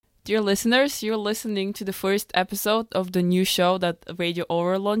Dear listeners, you're listening to the first episode of the new show that Radio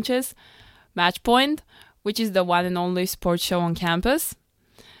Over launches, Matchpoint, which is the one and only sports show on campus.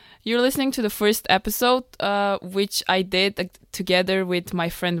 You're listening to the first episode, which I did together with my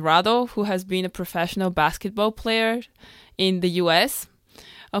friend Rado, who has been a professional basketball player in the US.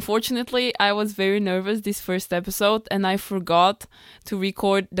 Unfortunately, I was very nervous this first episode and I forgot to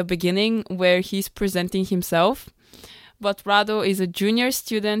record the beginning where he's presenting himself. But Rado is a junior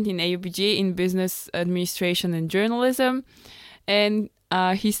student in AUBG in business administration and journalism, and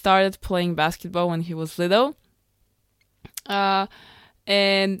he started playing basketball when he was little. And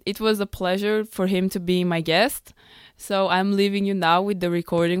it was a pleasure for him to be my guest. So I'm leaving you now with the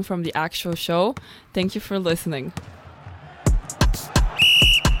recording from the actual show. Thank you for listening.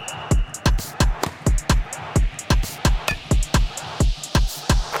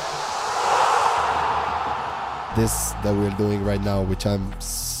 This that we're doing right now, which I'm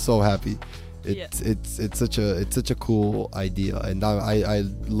so happy. It's such a cool idea, and I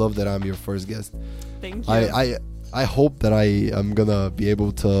love that I'm your first guest. Thank you. I hope that I am gonna be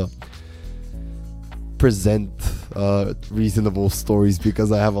able to present reasonable stories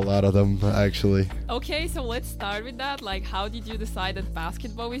because I have a lot of them actually. Okay, so let's start with that. Like, how did you decide that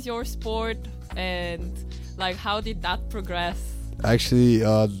basketball is your sport, and like how did that progress? Actually,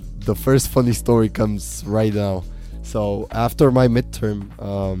 the first funny story comes right now. So after my midterm,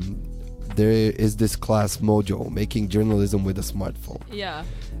 there is this class Mojo, making journalism with a smartphone. Yeah.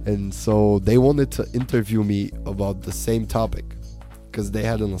 And so they wanted to interview me about the same topic because they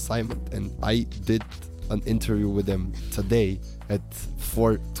had an assignment, and I did an interview with them today at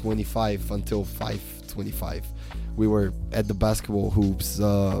 4:25 until 5:25. We were at the basketball hoops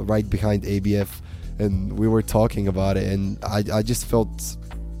right behind ABF, and we were talking about it, and I just felt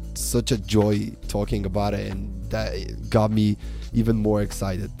such a joy talking about it, and that got me even more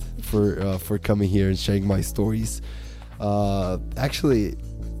excited for coming here and sharing my stories. Actually,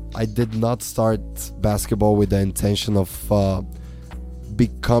 I did not start basketball with the intention of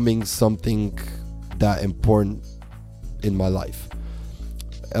becoming something that important in my life.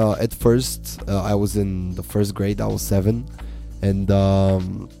 At first, I was in the first grade. I was 7, and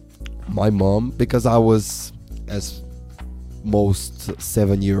my mom, because I was, as most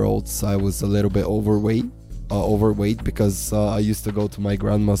 7-year-olds, I was a little bit overweight because I used to go to my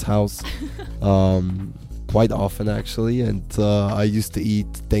grandma's house quite often actually, and I used to eat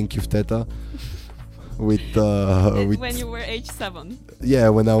thank you teta with when you were age 7. Yeah,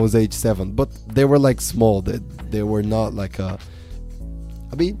 when I was age 7, but they were like small. They were not like a,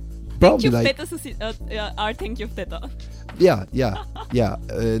 I mean, probably like are thank you teta. Yeah,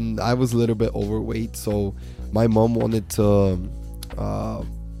 and I was a little bit overweight, so my mom wanted to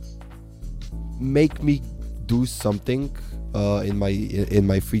make me do something in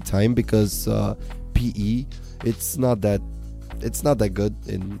my free time, because PE, it's not that good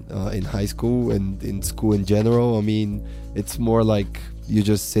in high school and in school in general. I mean, it's more like you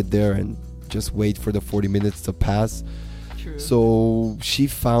just sit there and just wait for the 40 minutes to pass. True. So she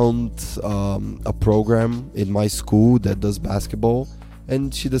found a program in my school that does basketball,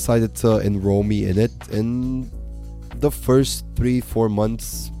 and she decided to enroll me in it. And the first 3-4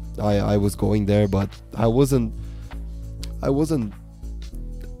 months I was going there, but I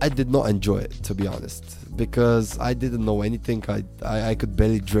did not enjoy it, to be honest, because I didn't know anything. I could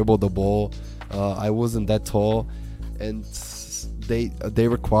barely dribble the ball. I wasn't that tall, and they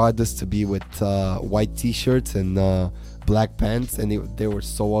required us to be with white t-shirts and black pants, and they were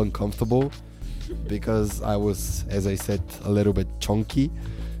so uncomfortable because I was, as I said, a little bit chunky,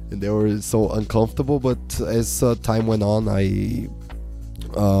 and they were so uncomfortable. But as time went on, I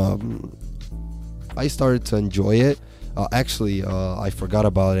started to enjoy it. Actually, I forgot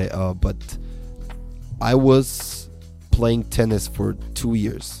about it, but I was playing tennis for 2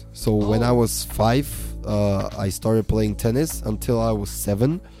 years. So when I was 5, I started playing tennis until I was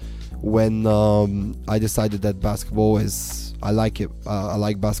 7, when I decided that basketball is, I like it. I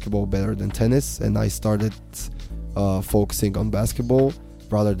like basketball better than tennis, and I started focusing on basketball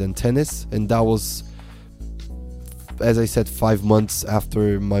rather than tennis. And that was, as I said, 5 months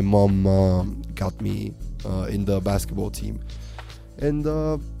after my mom got me in the basketball team. And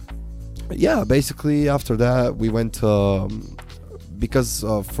yeah, basically after that we went because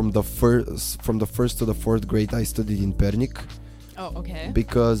from the first to the 4th grade I studied in Pernik. Oh, okay.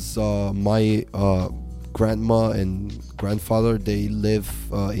 Because my grandma and grandfather, they live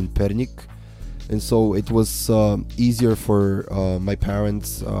in Pernik, and so it was easier for my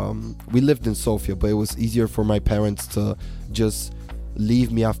parents. We lived in Sofia, but it was easier for my parents to just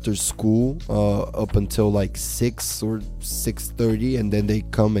leave me after school up until like 6 or 6:30, and then they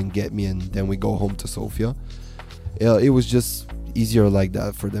come and get me, and then we go home to Sofia. It was just easier like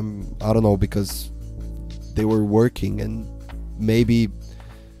that for them. I don't know, because they were working, and maybe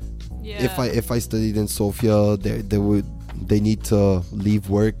if I studied in Sofia, they need to leave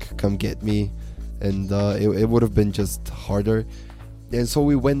work, come get me, and it would have been just harder. And so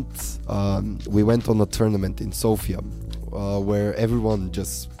we went on a tournament in Sofia, where everyone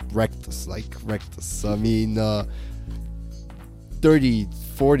just wrecked us. I mean, 30,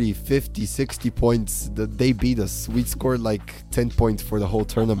 40, 50, 60 points. They beat us. We scored like 10 points for the whole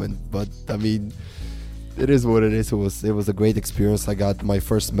tournament. But I mean, it is what it is. It was a great experience. I got my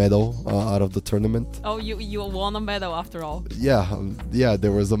first medal out of the tournament. Oh, you won a medal after all. Yeah,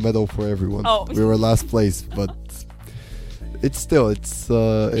 there was a medal for everyone. Oh. We were last place, but it's a nice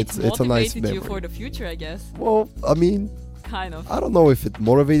memory. Motivated you for the future, I guess. Well, I mean, kind of. I don't know if it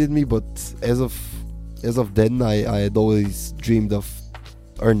motivated me, but as of then, I had always dreamed of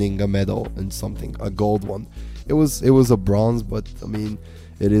earning a medal and something, a gold one. It was a bronze, but I mean,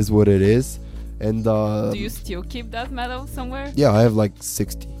 it is what it is. And do you still keep that medal somewhere? Yeah, I have like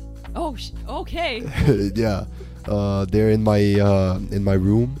 60. Oh, okay. Yeah, they're in my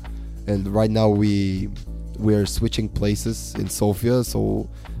room, and right now we're switching places in Sofia, so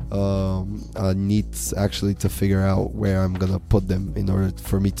I need actually to figure out where I'm gonna put them in order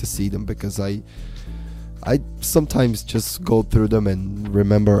for me to see them, because I sometimes just go through them and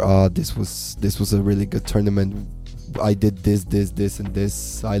remember, this was a really good tournament. I did this, and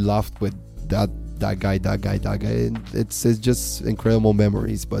this. I laughed with that guy, and it's just incredible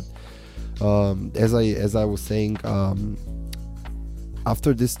memories. But as I was saying,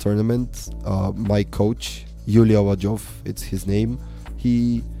 after this tournament, my coach, Yulia Wajov, it's his name.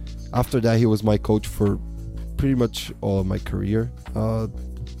 After that, he was my coach for pretty much all of my career,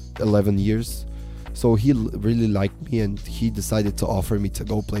 11 years. So he really liked me, and he decided to offer me to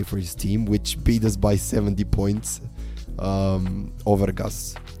go play for his team, which beat us by 70 points.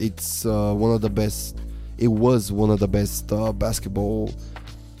 Overgas. It's one of the best. It was one of the best basketball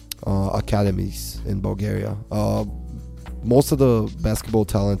academies in Bulgaria. Most of the basketball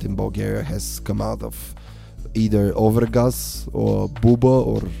talent in Bulgaria has come out of either Overgas or Buba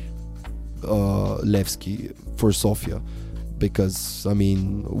or Levski for Sofia, because I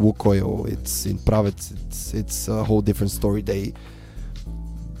mean Wukoyo, it's in Pravec, it's a whole different story. They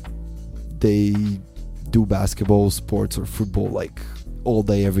do basketball, sports or football like all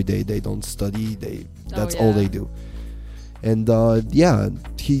day, every day. They don't study. That's all they do. And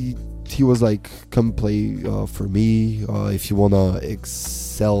he was like, come play for me. If you wanna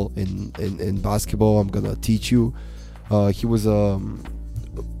excel in basketball, I'm gonna teach you. He was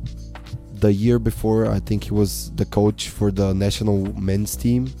the year before, I think he was the coach for the national men's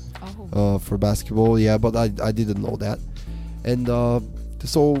team for basketball. Yeah, but I didn't know that. And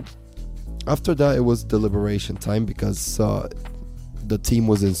so after that, it was deliberation time, because the team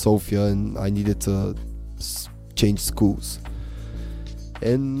was in Sofia and I needed to change schools.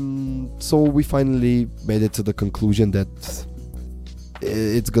 And so we finally made it to the conclusion that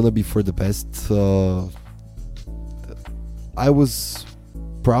it's gonna be for the best. I was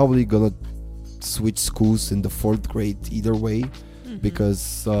probably gonna switch schools in the 4th grade either way,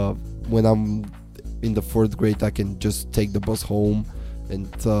 because when I'm in the 4th grade, I can just take the bus home, and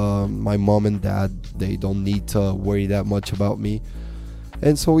my mom and dad, they don't need to worry that much about me.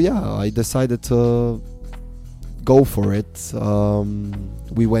 And so I decided to go for it.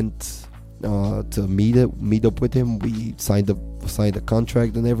 We went to meet up with him. We signed a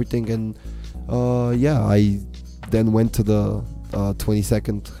contract and everything, and I then went to the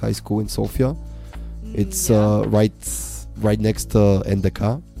 22nd high school in Sofia. It's right next to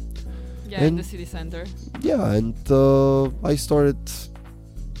NDK. Yeah, in the city center. Yeah, and I started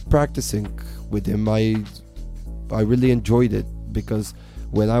practicing with him. I really enjoyed it, because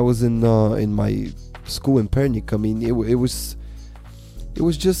when I was in my school in Pernik, I mean, it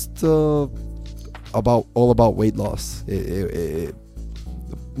was just all about weight loss.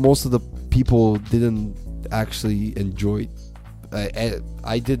 Most of the people didn't actually enjoy.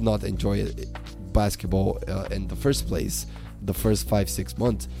 I did not enjoy it, basketball in the first place, the first 5-6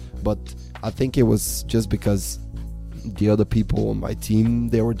 months, but I think it was just because the other people on my team,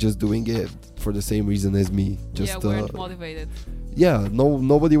 they were just doing it for the same reason as me. Just weren't motivated.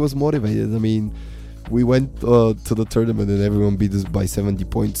 Nobody was motivated. I mean, we went to the tournament and everyone beat us by 70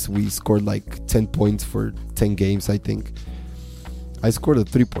 points. We scored like 10 points for 10 games, I think. I scored a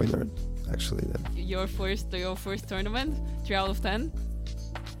 3-pointer actually then. Your first tournament, 3 out of 10.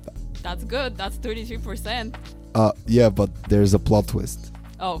 That's good. That's 33%. Yeah, but there's a plot twist.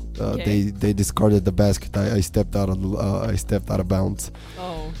 Oh, okay. They discarded the basket. I stepped out of bounds.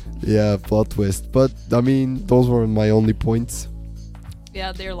 Oh. Yeah, plot twist. But I mean, those were my only points.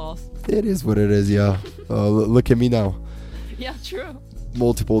 Yeah, they're lost. It is what it is. Yeah. Look at me now. Yeah, true.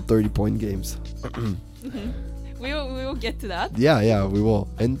 Multiple 30-point games. We will get to that. Yeah, we will.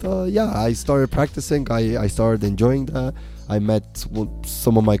 And I started practicing. I started enjoying that. I met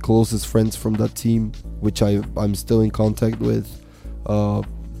some of my closest friends from that team, which I'm still in contact with.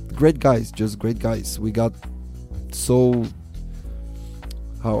 Great guys, just great guys. We got so...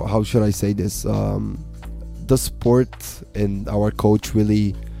 How should I say this? The sport and our coach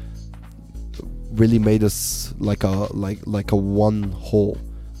really made us like a one whole,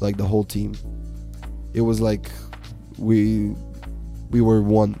 like the whole team. It was like we were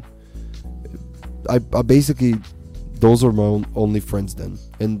one. I basically, those are my only friends then,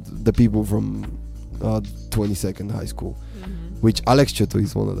 and the people from 22nd high school, which Alex Cheto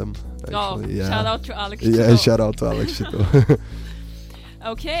is one of them. Actually. Yeah. Shout out to Alex Cheto. Yeah, shout out to Alex Cheto.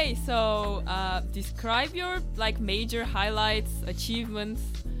 Okay, so describe your like major highlights, achievements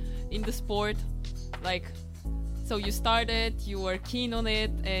in the sport. Like, so you started, you were keen on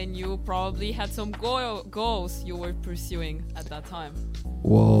it, and you probably had some goals you were pursuing at that time.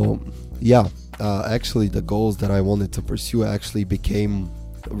 Well, yeah, actually the goals that I wanted to pursue actually became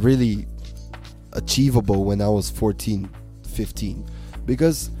really achievable when I was 14, 15,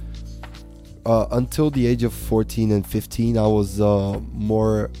 because until the age of 14 and 15 I was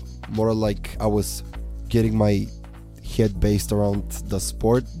more like I was getting my head based around the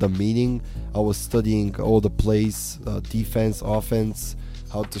sport, the meaning. I was studying all the plays, defense, offense,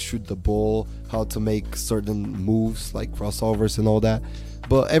 how to shoot the ball, how to make certain moves like crossovers and all that.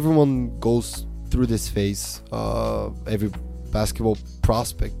 But everyone goes through this phase, every basketball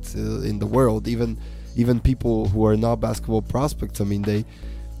prospect in the world, even people who are not basketball prospects. I mean,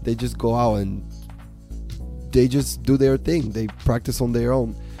 they just go out and they just do their thing. They practice on their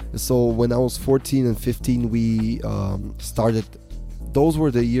own. So when I was 14 and 15, we started. Those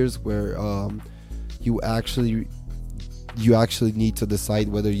were the years where you actually need to decide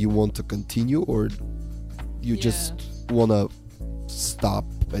whether you want to continue or you just want to stop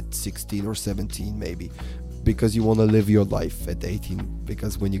at 16 or 17 maybe, because you want to live your life at 18.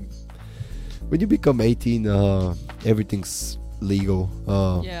 Because when you become 18, everything's legal,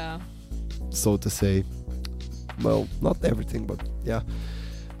 so to say. Well, not everything, but yeah.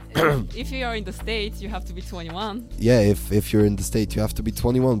 If you are in the States, you have to be 21. Yeah, if you're in the States, you have to be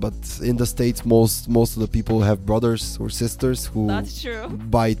 21. But in the States, most of the people have brothers or sisters who That's true.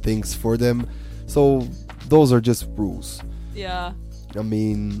 buy things for them. So those are just rules. Yeah. I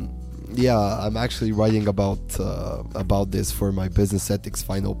mean, yeah, I'm actually writing about this for my business ethics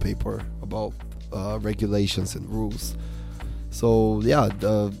final paper about regulations and rules. So yeah,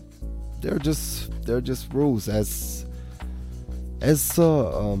 they're just rules as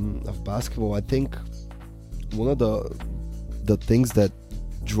of basketball. I think one of the things that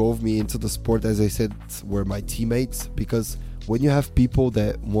drove me into the sport, as I said, were my teammates, because when you have people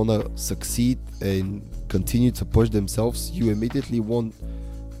that want to succeed and continue to push themselves, you immediately want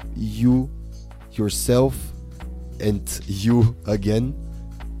yourself and you again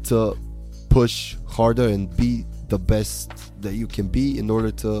to push harder and be the best that you can be in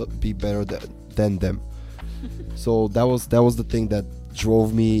order to be better than them. So that was the thing that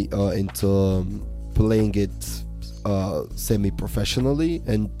drove me into playing it semi-professionally,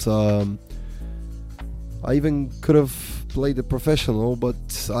 and I even could have played it professional,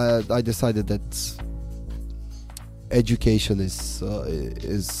 but I decided that education is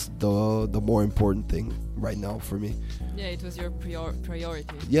the more important thing right now for me. Yeah, it was your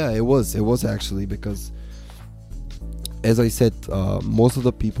priority. Yeah, it was actually, because as I said, most of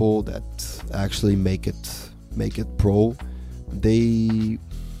the people that actually make it pro, they,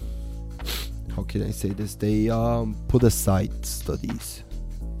 how can I say this, they put aside studies.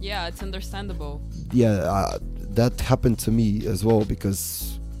 Yeah, it's understandable. Yeah, that happened to me as well,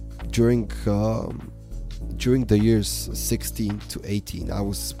 because during the years 16 to 18, I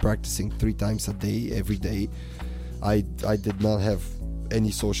was practicing 3 times a day, every day. I did not have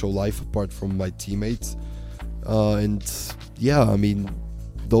any social life apart from my teammates, and yeah, I mean,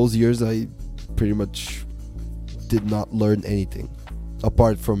 those years I pretty much did not learn anything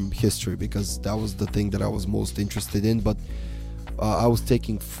apart from history, because that was the thing that I was most interested in. But I was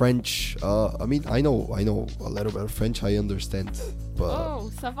taking French. I mean, I know a little bit of French. I understand. But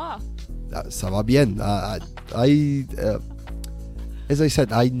ça va. Ça va bien. As I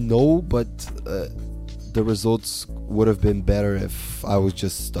said, I know, but the results would have been better if I was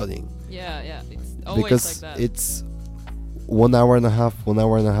just studying. Yeah, Always because like that. it's 1 hour and a half, 1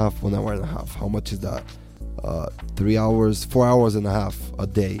 hour and a half, 1 hour and a half. How much is that? 3 hours, 4 hours and a half a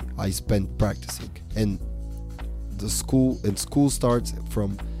day I spent practicing. And school starts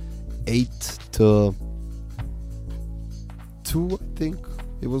from 8 to 2, I think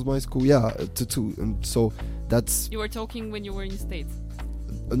it was my school. Yeah, to 2. And so that's... You were talking when you were in the States?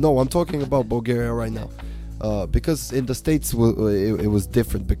 No, I'm talking about Bulgaria right now. Because in the States it was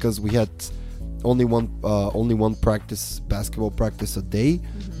different, because we had only one basketball practice a day,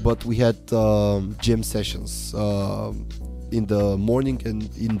 but we had gym sessions in the morning and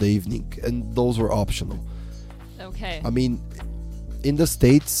in the evening, and those were optional. Okay. I mean, in the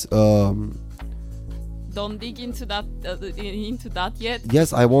States, don't dig into that yet.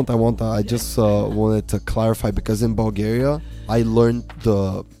 Yes, I won't. I just wanted to clarify, because in Bulgaria I learned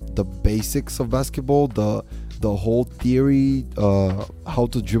the basics of basketball, the whole theory, how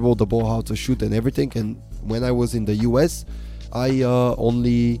to dribble the ball, how to shoot, and everything. And when I was in the US, I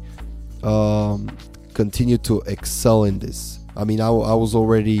only continued to excel in this. I mean, I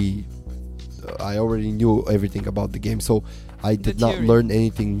already knew everything about the game, so I did not learn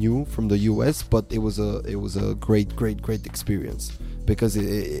anything new from the US, but it was a great experience, because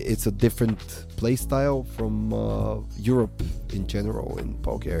it's a different play style from Europe in general, in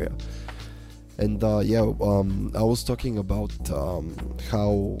Bulgaria. And I was talking about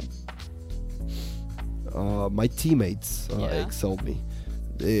how my teammates excelled me.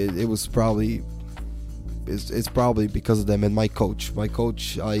 It was probably it's probably because of them, and my coach. My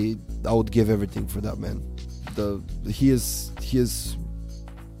coach, I would give everything for that man. He has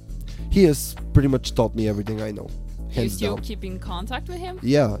pretty much taught me everything I know. Do you still keep in contact with him?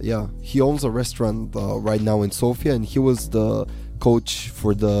 Yeah. He owns a restaurant right now in Sofia, and he was the coach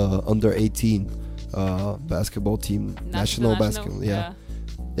for the under 18 basketball team, national basketball. Yeah.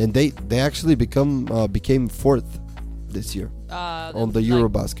 And they actually became fourth this year on the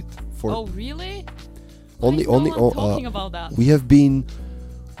Eurobasket. Fourth. Oh, really? Only talking about that. We have been,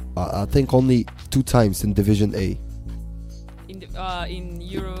 I think, only 2 times in Division A. In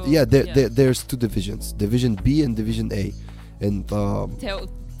Euro. Yeah, there's 2 divisions, Division B and Division A, and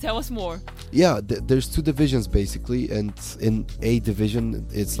tell us more. Yeah, there's 2 divisions basically, and in A division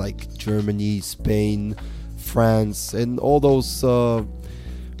it's like Germany, Spain, France, and all those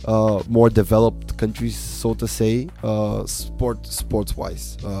more developed countries, so to say, sports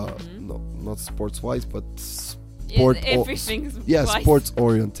wise. No, not sports wise, but everything's sports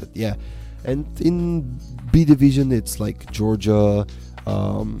oriented. Yeah, and in B division it's like Georgia,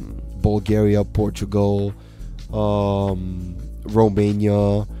 Bulgaria, Portugal,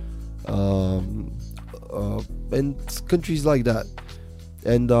 Romania, and countries like that.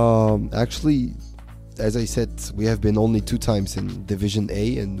 And actually, as I said, we have been only 2 times in Division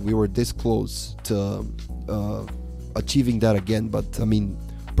A, and we were this close to achieving that again. But I mean,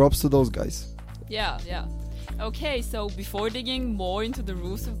 props to those guys. Yeah. Okay, so before digging more into the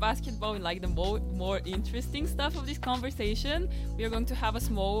rules of basketball and like the more interesting stuff of this conversation, we are going to have a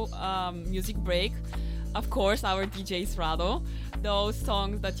small music break. Of course, our DJ is Rado. Those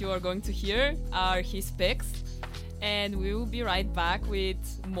songs that you are going to hear are his picks, and we will be right back with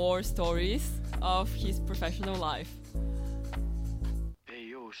more stories of his professional life. Hey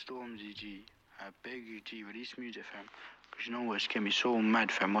yo, Stormzy G, I beg you G, release music fam, cause you know what's getting me so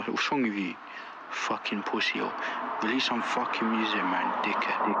mad fam. What's wrong with you? Fucking pussy yo. Release some fucking music man,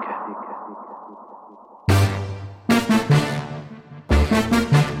 dickhead.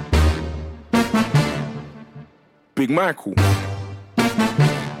 Big Michael.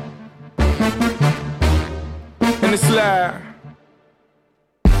 And it's like,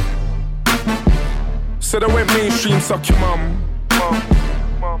 said I went mainstream, suck your mum.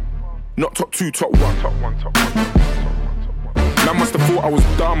 Not top 2, top 1. Man must have thought I was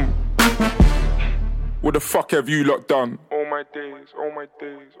dumb. What the fuck have you lot done? All my days.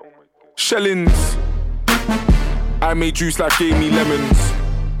 Shellings. I made juice, life gave me lemons.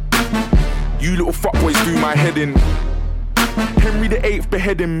 You little fuckboys do my head in. Henry VIII,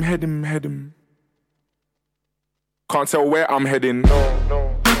 behead him. Can't tell where I'm heading.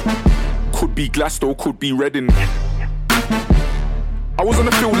 No. Could be Glasgow, could be Reading. I was on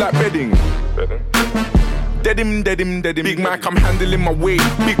the field like bedding. Dead him. Big Mike, I'm handling my weight.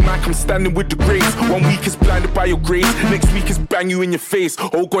 Big Mike, I'm standing with the grace. 1 week is blinded by your grace. Next week is bang you in your face.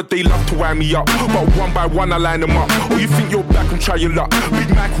 Oh God, they love to wind me up, but one by one I line them up. Oh, you think you're back and try your luck. Big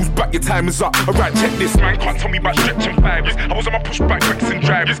Michael's back, your time is up. Alright, check this. Man can't tell me about stretching fibers. I was on my pushback, flexing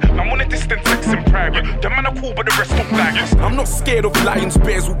drivers. I'm on a distance, sex in private. The man are cool, but the rest don't like us. I'm not scared of lions,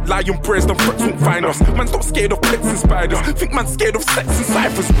 bears, lion prayers. Them threats won't find us. Man's not scared of pets and spiders. Think man's scared of sex and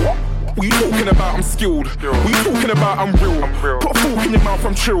ciphers. What? What you talking about? I'm skilled. What you talking about? I'm real. Put a fork in your mouth,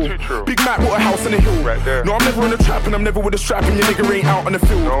 I'm chill. Big Mac, bought a house on the hill. No, I'm never in a trap and I'm never with a strap and your nigga ain't out on the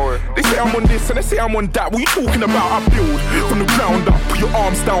field. They say I'm on this and they say I'm on that. What you talking about? I build from the ground up. Put your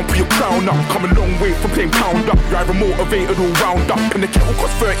arms down, put your crown up. Come a long way from playing pound up. You're either motivated or round up. And the kettle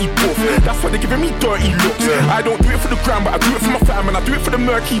costs 30 bucks. That's why they're giving me dirty looks. I don't do it for the gram, but I do it for my fam and I do it for the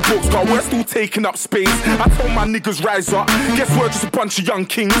murky books. Cause we're still taking up space. I told my niggas rise up. Guess we're just a bunch of young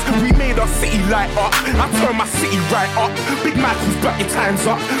kings. We made our city light up. I turn my city right up. Big Mac, who's back your time's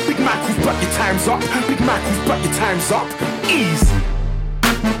up. Big Mac, who's back your time's up. Big Mac, who's back your time's up. Easy.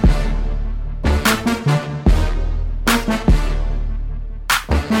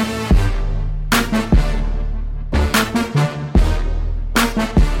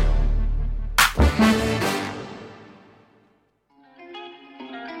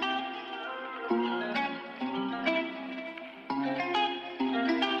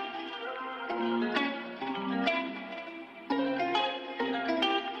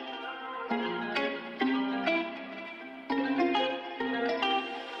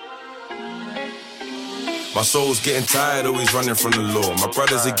 My soul's getting tired, always running from the law. My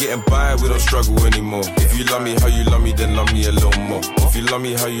brothers are getting by, we don't struggle anymore. If you love me how you love me, then love me a little more. If you love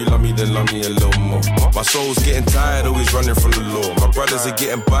me how you love me, then love me a little more. My soul's getting tired, always running from the law. My brothers are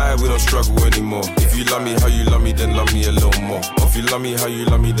getting by, we don't struggle anymore. If you love me how you love me, then love me a little more. If you love me how you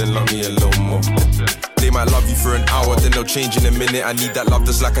love me, then love me a little more. They might love you for an hour, then they'll change in a minute. I need that love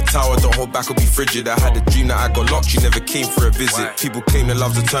that's like a tower, don't hold back or be frigid. I had a dream that I got locked, you never came for a visit. People claim that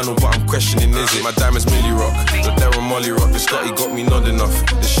love's eternal, but I'm questioning, is it? My diamonds Millie Rock, the Darren Molly Rock. The Scotty got me nodding off.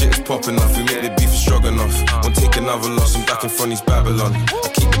 The shit is popping off, we make the beef strong enough. Won't take another loss, I'm back in front of these Babylon. I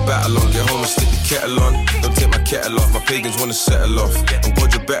keep the battle on, get home and stick the kettle on. Don't take my kettle off, my pagans wanna settle off. I'm God,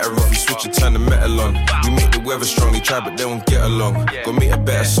 you're better off, you switch and turn the metal on. We make the weather strong, they try but they won't get along. Go make a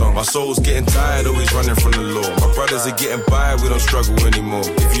better song. My soul's getting tired, always running from the law. My brothers are getting by, we don't struggle anymore.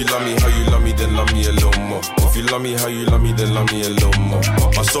 If you love me how you love me, then love me a little more. If you love me how you love me, then love me a little more.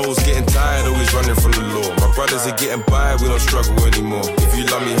 My soul's getting tired, always running from the law. My brothers are getting by, we don't struggle anymore. If you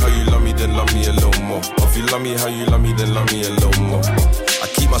love me how you love me, then love me a little more. If you love me how you love me, then love me a little more. I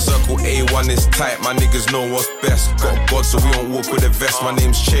keep my circle A1 is tight, my niggas know what's best. Got God so we don't walk with a vest. My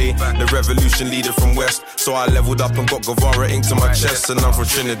name's Che, the revolution leader from West. So I leveled up and got Guevara ink to my chest. And I'm from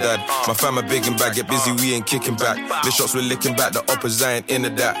Trinidad. My fam are big and bad, get busy, we ain't kicking back. The shots we're licking back, the uppers I ain't into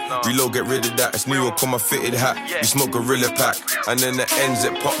that. Reload, get rid of that, it's New York on my fitted hat. We smoke Gorilla Pack, and then the ends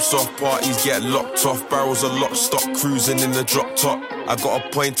it pops off. Parties get locked off, barrels are locked, stop cruising in the drop top. I got a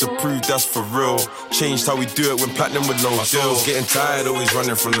point to prove that's for real. Changed how we do it when platinum with no deals. Getting tired, always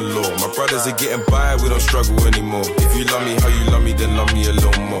running from the law. My brothers are getting by, we don't struggle anymore. If you love me how you love me, then love me a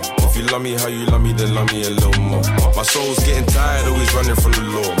little more. If you love me how you love me, then love me a little more. My soul's getting tired, always running from the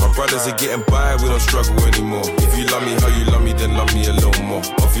law. My brothers are getting by, we don't struggle anymore. If you love me how you love me, then love me a little more.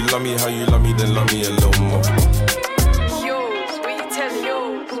 If you love me how you love me, then love me a little more.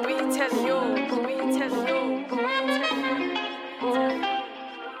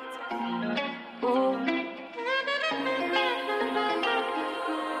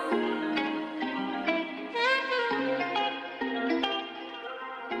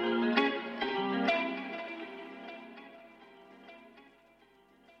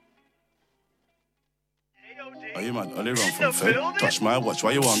 Are you mad? Only run from Fed. Touch my watch,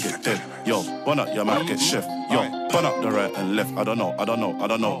 why you won't get dead? Yo, burn up, you might get chef. Yo, burn up the right and left. I don't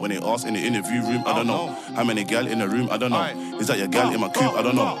know. When they ask in the interview room, I don't know. How many gal in the room, I don't know. Is that your gal in my coupe? I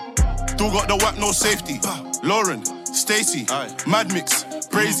don't know. Still got the whack, no safety. Lauren, Stacy, Mad Mix,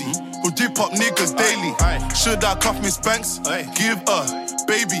 Brazy, who dip up niggas daily. Should I cuff Miss Banks? Give her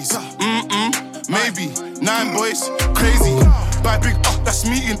babies. Maybe 9 boys, crazy. Buy big that's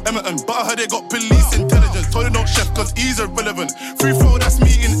me in Emerton. But I heard they got police intelligence. Told they don't chef cause he's irrelevant. Free throw, that's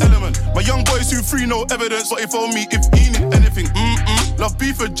me in Element. My young boys who free no evidence. But if on me, if he need anything. Love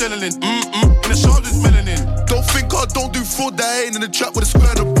beef adrenaline. In the sharp is melanin. Don't think I don't do fraud, that I ain't in the trap with a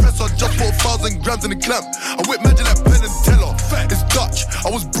square and a press. I just bought 1,000 grams in the clamp. I whip magic like Penn and Teller. It's Dutch, I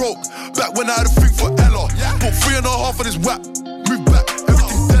was broke. Back when I had a thing for Ella. Bought 3.5 on this whack. Move back,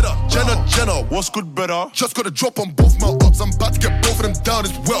 everything's deader. Jenna, what's good, better? Just got a drop on both my ups. I'm about to get both of them down,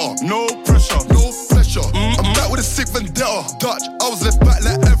 it's wetter. No pressure. I'm back with a sick vendetta. Dutch, I was left back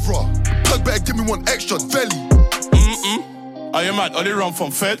like Evra. Plug better give me one extra, Velly. Are you mad? Only run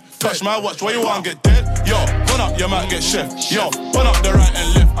from Fed. Touch my watch, why you want get dead? Yo, run up, you might get chef. Yo, run up the right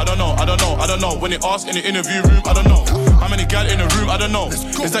and left. I don't know. When they ask in the interview room, I don't know. How many gal in the room, I don't know.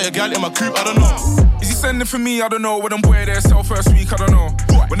 Is that your gal in my coupe, I don't know. Is he sending for me? I don't know. When them boy there sell first week, I don't know.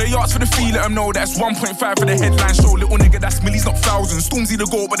 When they they ask for the fee, let them know that's 1.5 for the headline show. Little nigga, that's millies, not thousands. Stormzy the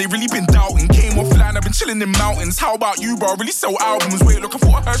goal, but they really been doubting. Came offline, I've been chilling in mountains. How about you, bro? Really sell albums. Wait, look, I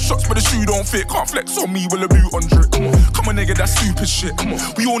thought I heard shots, but the shoe don't fit. Can't flex on me with a boot on drip. Come on, nigga, that's stupid shit.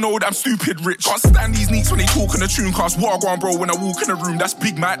 We all know that I'm stupid rich. Can't stand these neeks when they talk in the tune cast. Wagwan, bro, when I walk in the room, that's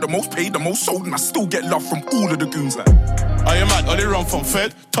Big Mac, the most paid, the most sold, and I still get love from all of the goons. Like, are you mad? Or they run from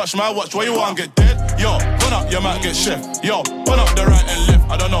Fed? Touch my watch, why you want get dead? Yo, run up, you might get chef. Yo, run up the right and left.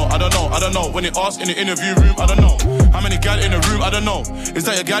 I don't know. When they ask in the interview room, I don't know. How many gal in the room? I don't know. Is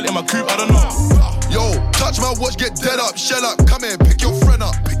that your gal in my coupe? I don't know. Yo, touch my watch, get dead up, shell up, come here, pick your friend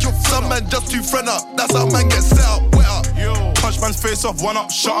up. Some man just too friend up, that's how man get set up, wet up. Yo, punch man's face off, one up,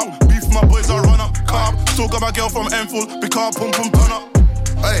 shut up. Beef my boys, I run up, calm. Still got my girl from Enfield, big car, pum pum, turn up.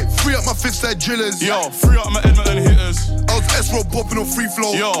 Hey, free up my fifth side drillers. Yo, free up my Edmonton hitters. I was S-roll popping on free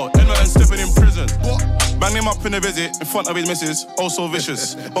flow. Yo, Edmonton stepping in prison. What? Bang him up in a visit, in front of his missus, oh so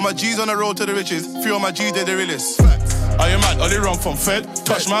vicious. All my G's on the road to the riches, few of my G's, they're the realest. Are you mad? Are they run from Fed?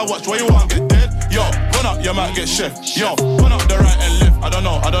 Touch my watch, why you want get dead? Yo, run up, you might get chef. Yo, run up the right and left. I don't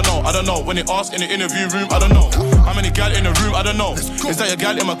know. When they ask in the interview room, I don't know. How many gal in the room, I don't know. Is that your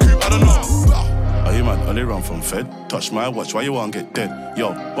gal in my coupe, I don't know. Are you mad? Are they run from Fed? Touch my watch, why you want get dead?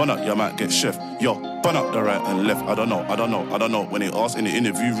 Yo, run up, you might get chef. Yo, run up the right and left. I don't know. When they ask in the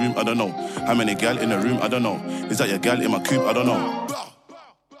interview room, I don't know. How many gal in the room, I don't know. Is that your gal in my coupe, I don't know.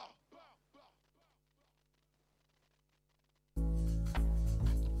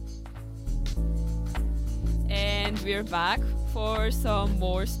 And we're back for some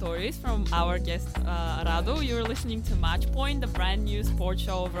more stories from our guest Rado. You're listening to Match Point, the brand new sports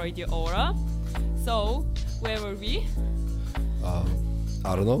show of Radio Aura. So, where were we?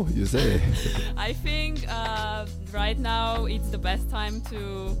 I don't know, you say. I think right now it's the best time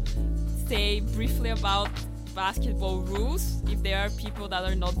to say briefly about basketball rules, if there are people that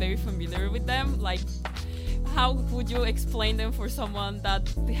are not very familiar with them. Like, how would you explain them for someone that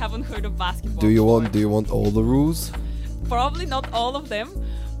they haven't heard of basketball? Do you want all the rules? Probably not all of them,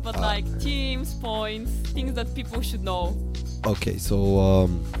 but like teams, points, things that people should know. Okay, so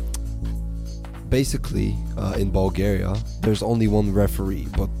basically in Bulgaria there's only one referee,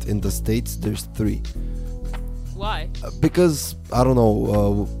 but in the States there's three. Why? Because I don't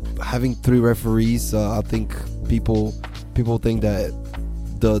know, having three referees, I think people think that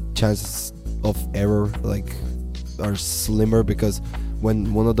the chances of error like are slimmer, because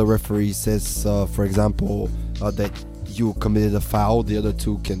when one of the referees says for example that you committed a foul, the other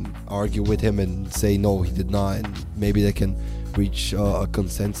two can argue with him and say no, he did not, and maybe they can reach a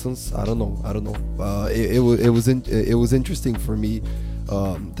consensus. I don't know. It was interesting for me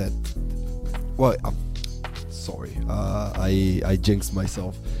that. Well, sorry, I jinxed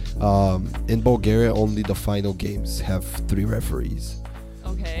myself. In Bulgaria, only the final games have three referees.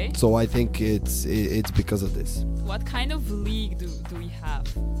 Okay. So I think it's because of this. What kind of league do we have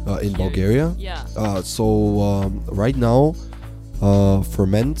in here? Bulgaria? Yeah. So right now, for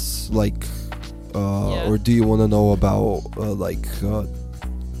men's, like, or do you want to know about like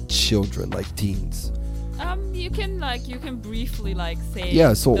children, like teens? You can briefly like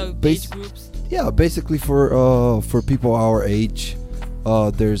say so the age groups. Yeah, basically for people our age,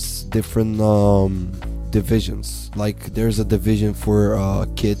 there's different divisions. Like there's a division for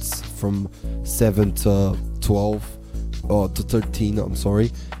kids from 7 to 12 to 13, I'm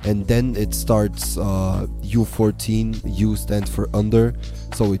sorry, and then it starts U14. U stands for under,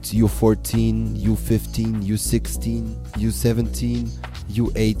 so it's U14, U15, U16, U17,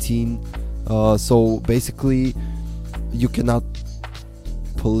 U18. So basically you cannot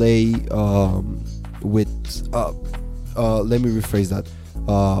play with let me rephrase that,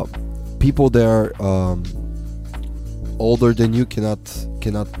 people that are older than you cannot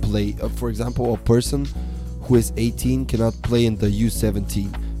play. For example, a person who is 18 cannot play in the U17,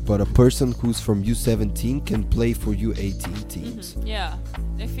 but a person who's from U17 can play for U18 teams. Mm-hmm. Yeah,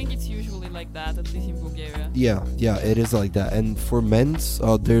 I think it's usually like that, at least in Bulgaria. Yeah, it is like that. And for men's,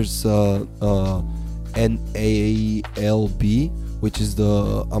 there's NALB, which is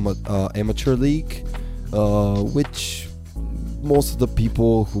the amateur league, which most of the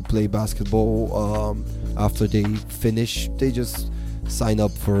people who play basketball, after they finish, they just sign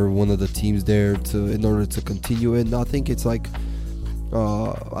up for one of the teams there in order to continue. And I think it's like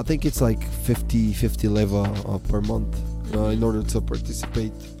 50 leva per month in order to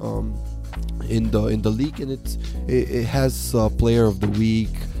participate in the league. And it has player of the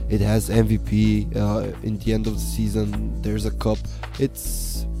week, it has MVP. In the end of the season there's a cup.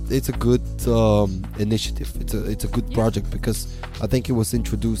 It's a good initiative. It's a good project, because I think it was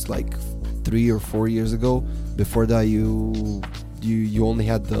introduced like 3 or 4 years ago. Before that, you you only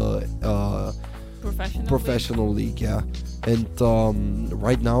had the professional league, yeah. And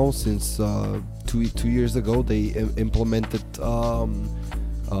right now, since 2 years ago, they implemented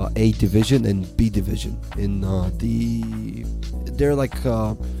A division and B division in they're like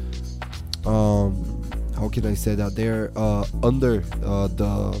how can I say that, they're under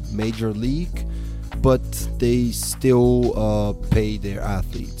the major league, but they still pay their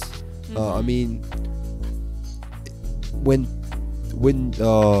athletes. I mean, when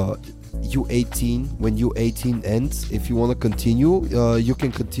U18 ends, if you want to continue, you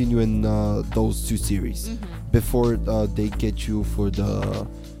can continue in those two series before they get you for the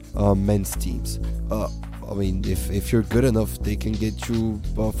men's teams. I mean, if you're good enough, they can get you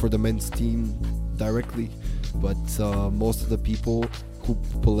for the men's team directly. But most of the people who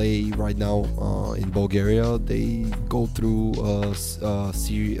play right now in Bulgaria, they go through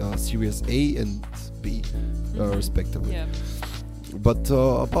Series A and B, respectively. Yeah. But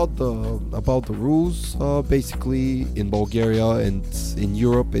about the rules, basically in Bulgaria and in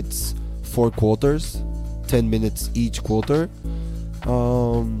Europe, it's 4 quarters, 10 minutes each quarter.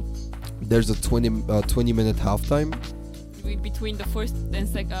 There's a 20-minute halftime. Between the first and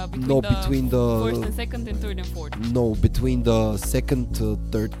second. Between the first and second and third and fourth. No, between the second to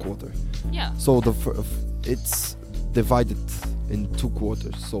third quarter. Yeah. So it's divided in 2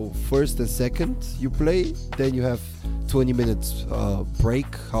 quarters. So first and second you play, then you have 20 minutes break,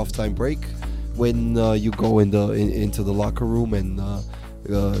 halftime break, when you go into the locker room, and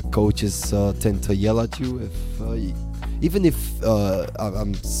coaches tend to yell at you even if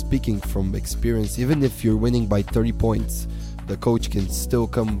I'm speaking from experience, even if you're winning by 30 points, the coach can still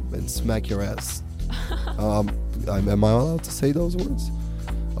come and smack your ass. Am I allowed to say those words?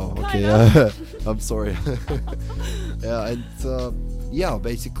 Oh, okay. I'm sorry. Yeah, and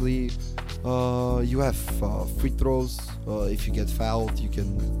basically you have free throws. If you get fouled, you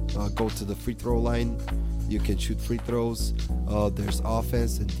can go to the free throw line. You can shoot free throws. There's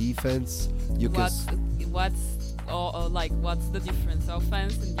offense and defense. What's the difference,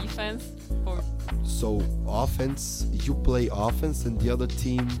 offense and defense? So offense, you play offense, and the other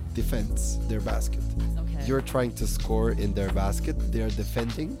team defends their basket. Okay. You're trying to score in their basket. They're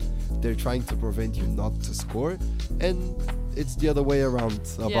defending. They're trying to prevent you not to score, and it's the other way around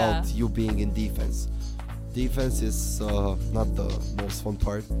about you being in defense. Defense is not the most fun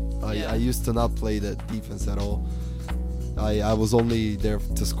part. I used to not play that defense at all. I was only there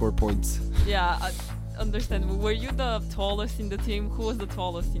to score points. Yeah, understandable. Were you the tallest in the team? Who was the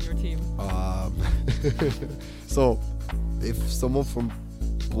tallest in your team? So, if someone from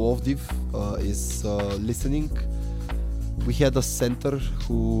Plovdiv is listening, we had a center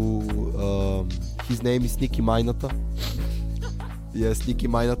who his name is Niki Mainata. Yes, Niki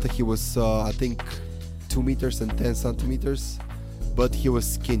Mainata. He was I think 2 meters and 10 centimeters, but he was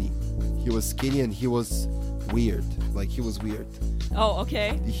skinny. He was skinny and he was weird. Like, he was weird. Oh,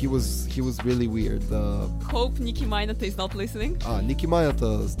 okay. He was really weird. Hope Niki Mainata is not listening. Niki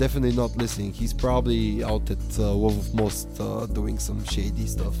Mainata is definitely not listening. He's probably out at Wolf of Most doing some shady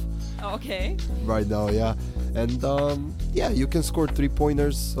stuff. Okay. Right now, yeah. And you can score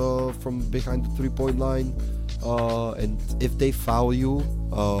 3-pointers from behind the 3-point line. And if they foul you,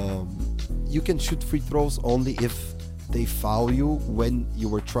 you can shoot free throws only if they foul you when you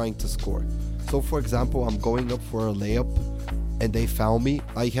were trying to score. So, for example, I'm going up for a layup and they foul me,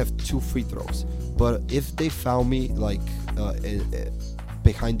 I have 2 free throws. But if they foul me like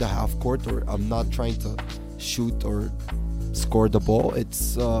behind the half court, or I'm not trying to shoot or score the ball,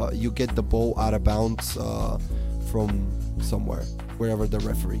 it's you get the ball out of bounds from somewhere, wherever the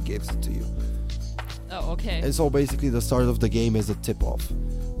referee gives it to you. Oh, okay. And so basically the start of the game is a tip-off.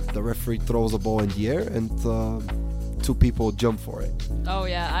 The referee throws a ball in the air and 2 people jump for it. Oh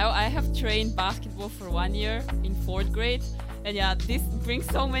yeah, I have trained basketball for 1 year in 4th grade, and yeah, this brings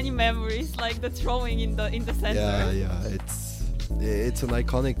so many memories, like the throwing in the center. Yeah, it's an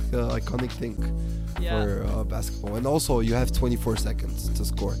iconic thing for basketball. And also you have 24 seconds to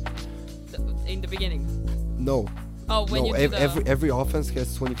score. In the beginning? No. Oh, when you do every offense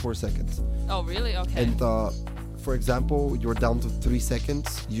has 24 seconds. Oh, really? Okay. And for example, you're down to 3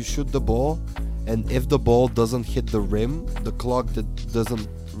 seconds, you shoot the ball, and if the ball doesn't hit the rim, the clock doesn't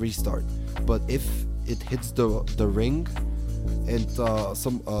restart. But if it hits the ring and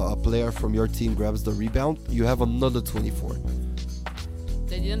a player from your team grabs the rebound, you have another 24.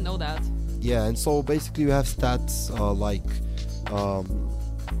 They didn't know that. Yeah, and so basically you have stats like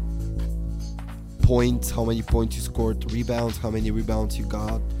points, how many points you scored, rebounds, how many rebounds you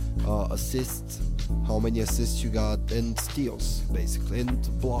got, assists, how many assists you got, and steals basically,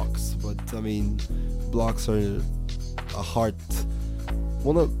 and blocks. But I mean, blocks are a hard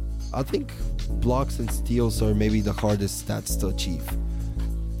I think blocks and steals are maybe the hardest stats to achieve.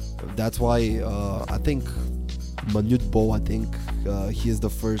 That's why I think Manute Bo, I think he is the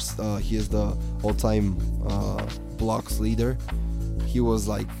first, he is the all-time blocks leader. He was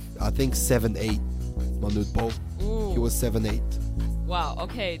like, I think 7'8", Manute Bo. Ooh. He was 7'8". Wow,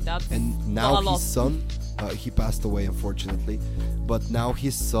 okay, that's And now his son, he passed away unfortunately, but now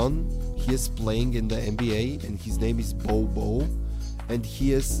his son, he is playing in the NBA and his name is Bo, and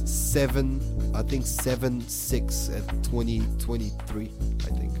he is 7'6" at 23, I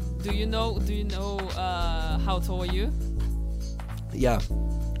think. Do you know how tall are you? Yeah,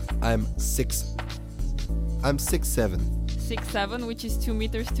 I'm 6'7". 6'7", which is 2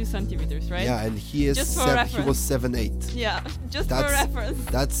 meters 2 centimeters, right? Yeah, and he is Just for he was reference. 7'8". Yeah, just for That's- reference.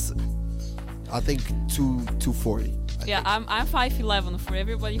 That's I think 240. Yeah, I'm 5'11". For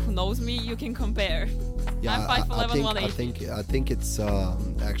everybody who knows me, you can compare. Yeah, I'm 5'11", 180. I think it's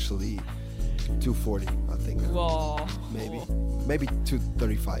actually 240. I think Whoa. maybe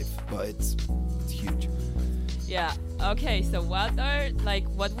 235, but it's huge. Yeah. Okay. So what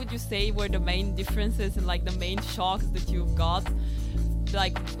would you say were the main differences and like the main shocks that you've got,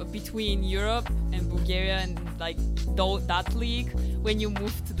 like between Europe and Bulgaria and like that league when you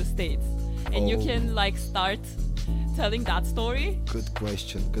moved to the States? And you Oh. can like start telling that story. Good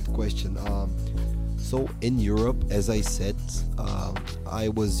question. So in Europe, as I said, I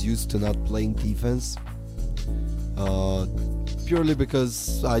was used to not playing defense, purely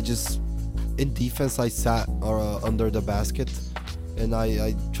because in defense I sat under the basket, and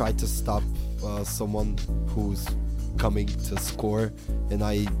I tried to stop someone who's coming to score, and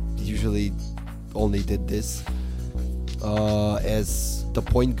I usually only did this as the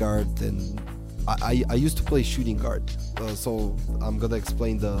point guard, and I used to play shooting guard. So I'm gonna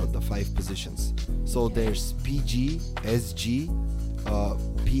explain the 5 positions. So there's PG, SG,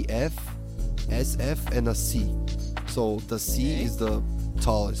 PF, SF, and a C. So the C is the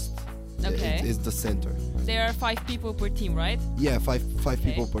tallest. Okay. It is the center. There are 5 people per team, right? Yeah, five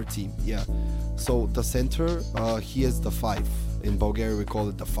people per team. Yeah. So the center, he is the 5. In Bulgaria, we call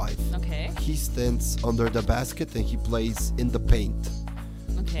it the 5. Okay. He stands under the basket and he plays in the paint.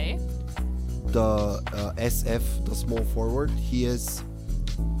 Okay. The SF, the small forward, he is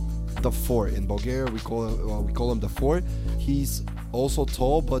the 4. In Bulgaria, we call him the 4. He's also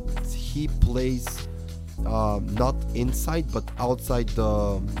tall, but he plays not inside, but outside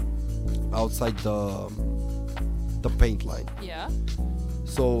the paint line. Yeah.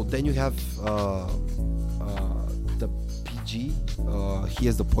 So then you have the PG. He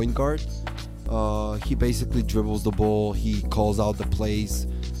is the point guard. He basically dribbles the ball. He calls out the plays,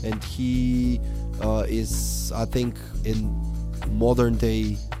 and he is, I think, in modern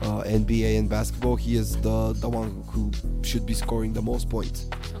day NBA and basketball, he is the one who should be scoring the most points.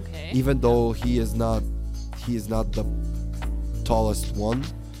 Okay. Even though he is not the tallest one.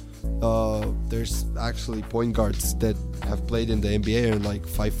 There's actually point guards that have played in the NBA and like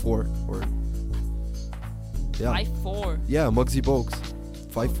 5'4" or 5'4". Yeah, Muggsy Bogues,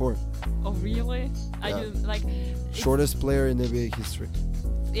 5'4". Oh really? I Yeah. didn't like. Shortest player in NBA history.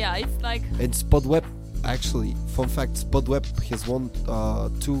 Yeah, it's like. And Spud Webb, actually, fun fact: Spud Webb has won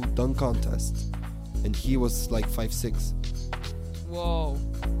 2 dunk contests, and he was like 5'6". Whoa.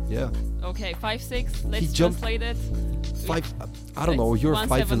 Yeah, Okay, 5'6". Let's jumped- translate it. I don't know. You're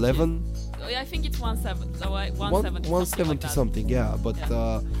 5'11". Oh, yeah, I think it's 170. So 170. 170 something, yeah. But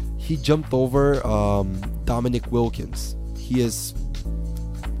Yeah. he jumped over Dominic Wilkins. He is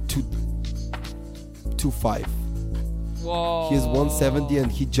 2'5". Whoa. He is 170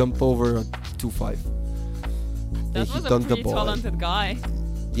 and he jumped over 2'5". That and he was a dunked the pretty ball. talented guy.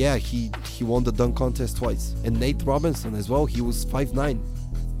 Yeah, he won the dunk contest twice. And Nate Robinson as well. He was 5'9".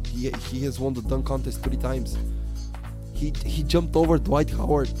 He has won the dunk contest 3 times. He jumped over Dwight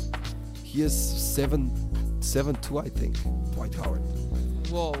Howard. He is 7'2", I think. Dwight Howard.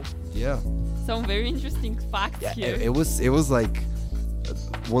 Whoa. Yeah. Some very interesting facts Yeah, here. it was like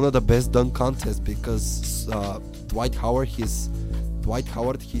one of the best dunk contests because Dwight Howard, his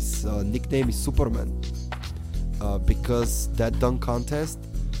nickname is Superman. Because that dunk contest,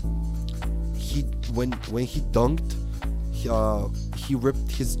 when he dunked, he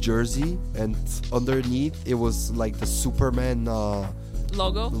ripped his jersey, and underneath it was like the Superman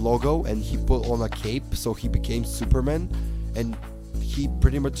logo, and he put on a cape, so he became Superman, and he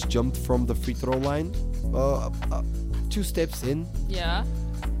pretty much jumped from the free throw line 2 steps in, Yeah.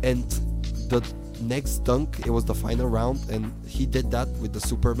 and the next dunk, it was the final round, and he did that with the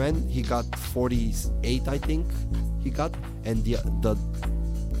Superman. He got 48, I think he got, and the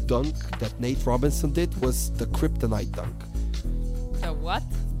dunk that Nate Robinson did was the kryptonite dunk. What?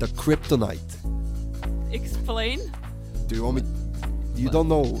 The kryptonite. Explain? Do you want me? You don't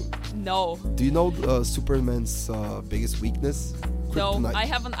know? No. Do you know Superman's biggest weakness? No, Kryptonite.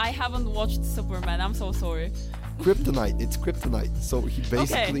 I haven't watched Superman. I'm so sorry. Kryptonite. It's kryptonite. So he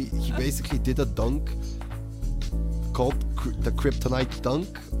basically did a dunk called the kryptonite dunk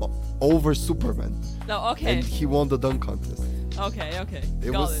over Superman. No, okay. And he won the dunk contest. Okay.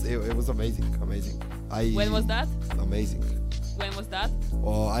 It was amazing. When was that? Amazing. When was that?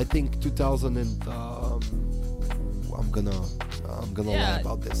 I think 2000 and I'm gonna lie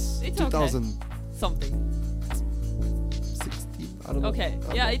about this. It's 2000 something. 16. I don't know. Okay. I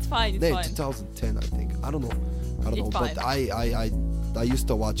don't Yeah, know. it's fine. It's No, fine. 2010, I think. I don't know. It's But I used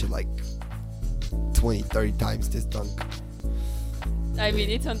to watch it like 20, 30 times this dunk. I mean,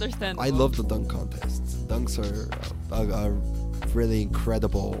 it's understandable. I love the dunk contests. Dunks are a really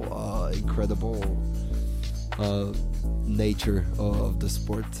incredible nature of the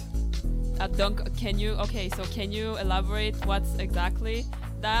sport. A dunk. Can you elaborate what's exactly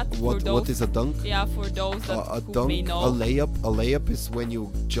that? What is a dunk? Yeah, for those that A who dunk, may know. a layup is when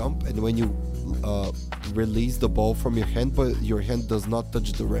you jump and when you release the ball from your hand, but your hand does not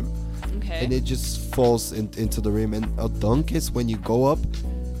touch the rim. Okay. And it just falls into the rim. And a dunk is when you go up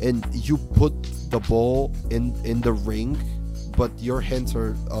and you put the ball in the ring, but your hands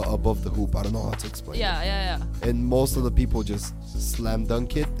are above the hoop. I don't know how to explain. Yeah. And most of the people just slam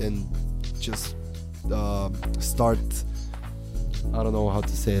dunk it and just start. I don't know how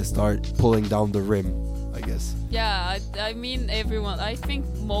to say it. Start pulling down the rim, I guess. Yeah, I mean everyone. I think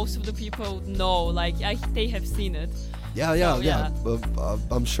most of the people know. Like they have seen it. Yeah.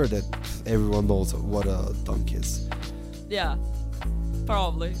 I'm sure that everyone knows what a dunk is. Yeah,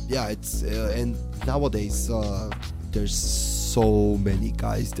 probably. Yeah, it's and nowadays there's so many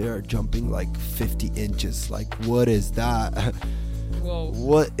guys there jumping like 50 inches. Like, what is that? Whoa.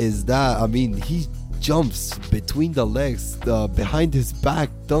 What is that? I mean, he jumps between the legs, behind his back,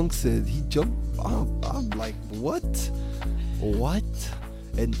 dunks it. He jumped. I'm like, what?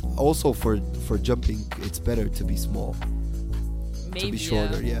 And also for jumping, it's better to be small. Maybe, to be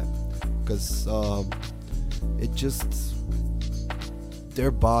shorter, yeah. Because it just,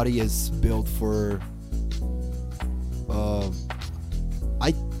 their body is built for.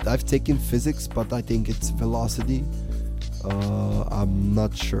 I've taken physics, but I think it's velocity. I'm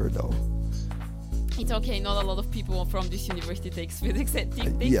not sure though. It's okay. Not a lot of people from this university takes physics.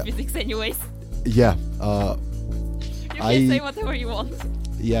 Physics anyways. Yeah. You can say whatever you want.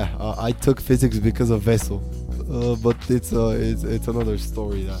 Yeah, I took physics because of Vessel, but it's another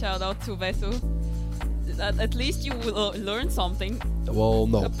story. Shout out to Vesu. At least you will learn something. Well,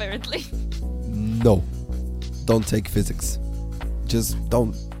 no. Apparently. No, don't take physics. Just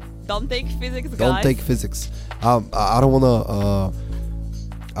don't. Don't take physics, guys. Don't take physics. I don't wanna.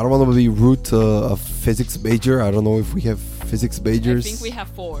 I don't wanna be rude to a physics major. I don't know if we have physics majors. I think we have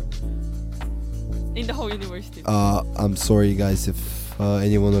 4 in the whole university. I'm sorry, guys, if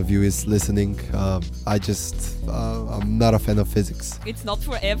any one of you is listening. I'm not a fan of physics. It's not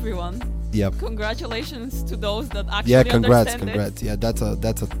for everyone. Yep. Congratulations to those that actually understand congrats. Yeah,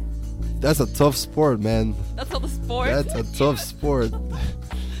 that's a tough sport, man. That's not a sport. That's a tough sport.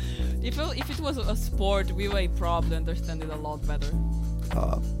 If it was a sport, we would probably understand it a lot better.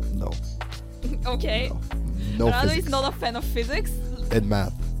 No. Okay. No Rado physics. is not a fan of physics. And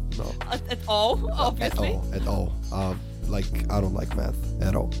math. No. At all, obviously. At all. I don't like math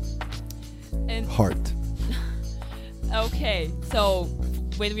at all. And hard. Okay, so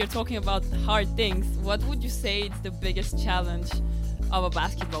when we are talking about hard things, what would you say is the biggest challenge of a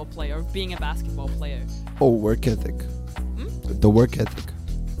basketball player, being a basketball player? Oh, work ethic. The work ethic.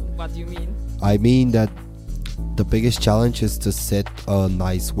 What do you mean? I mean that the biggest challenge is to set a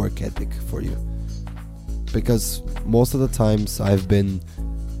nice work ethic for you. Because most of the times I've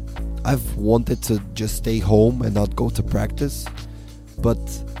wanted to just stay home and not go to practice, but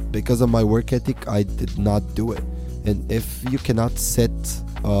because of my work ethic, I did not do it. And if you cannot set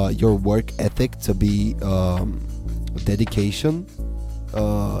your work ethic to be dedication,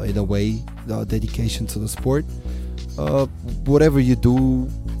 in a way, dedication to the sport, whatever you do,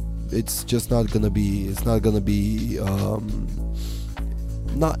 it's just not gonna be. It's not gonna be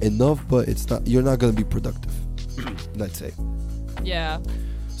not enough, but you're not gonna be productive. Let's say. Yeah.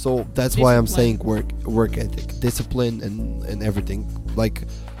 So that's why I'm saying work ethic, discipline, and everything. Like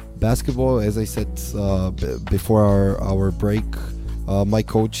basketball, as I said before our break, my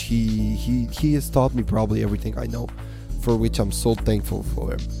coach he has taught me probably everything I know, for which I'm so thankful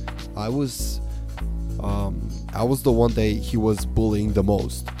for him. I was the one that he was bullying the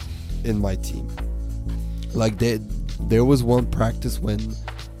most in my team. Like there was one practice when,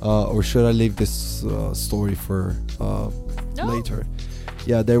 or should I leave this story for later?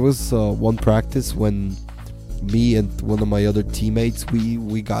 Yeah, there was one practice when me and one of my other teammates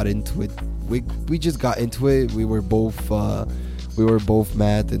we got into it. We just got into it. We were both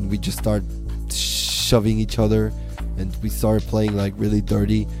mad, and we just started shoving each other, and we started playing like really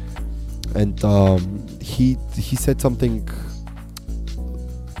dirty. And he said something.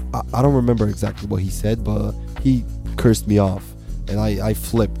 I don't remember exactly what he said, but he cursed me off, and I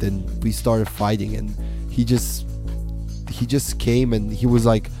flipped, and we started fighting. And he just came, and he was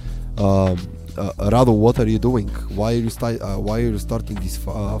like, Rado, what are you doing? Why are you starting this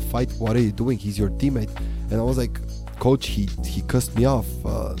fight? What are you doing? He's your teammate. And I was like, Coach, he cussed me off.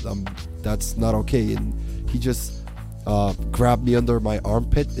 That's not okay. And he just grabbed me under my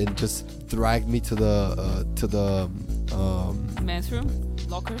armpit and just dragged me to the men's room,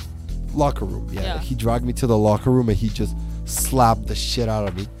 locker room. Yeah, he dragged me to the locker room, and he just slapped the shit out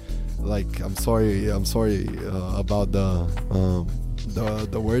of me. Like, I'm sorry about the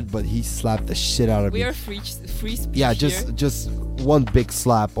word, but he slapped the shit out of me. We are free speech. Yeah, just one big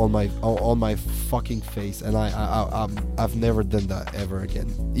slap on my fucking face, and I've never done that ever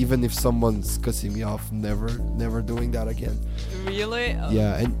again. Even if someone's cussing me off, never doing that again. Really?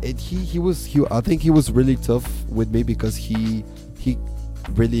 Yeah, and I think he was really tough with me because he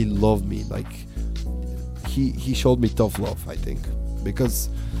really loved me. Like, he showed me tough love, I think, because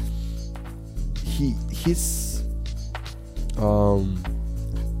he's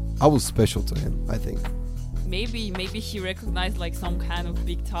I was special to him, I think. Maybe he recognized like some kind of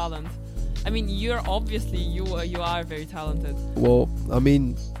big talent. I mean, you are very talented. Well, I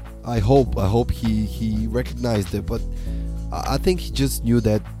mean, I hope he recognized it, but I think he just knew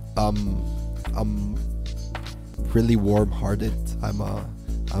that I'm really warm-hearted. I'm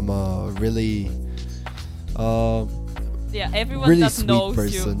a really everyone really that sweet knows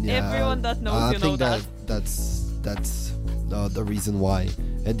person. you. Yeah, Everyone that knows I you know think that's the reason why.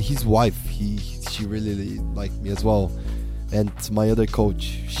 And his wife, she really liked me as well, and my other coach,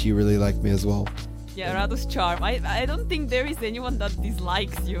 she really liked me as well. Yeah, Rado's charm. I don't think there is anyone that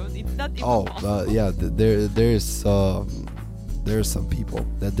dislikes you. It's not even possible. Yeah, there's some people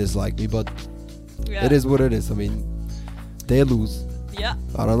that dislike me, but it is what it is. I mean, they lose. Yeah.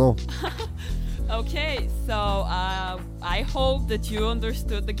 I don't know. Okay, so I hope that you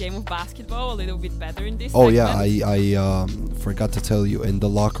understood the game of basketball a little bit better in this segment. Yeah, I forgot to tell you, in the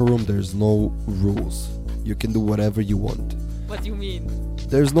locker room there's no rules. You can do whatever you want. What do you mean?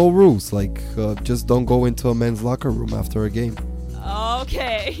 There's no rules, like just don't go into a men's locker room after a game.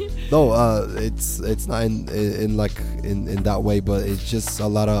 Okay. No, it's not in that way, but it's just a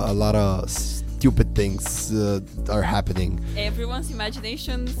lot of stupid things are happening. Everyone's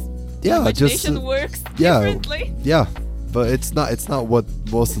imagination works differently. Yeah, but it's not what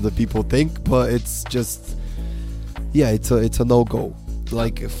most of the people think, but it's just it's a no-go.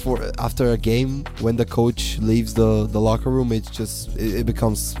 Like, for after a game, when the coach leaves the locker room, it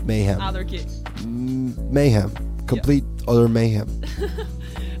becomes mayhem. Anarchy. Mayhem. Complete utter mayhem.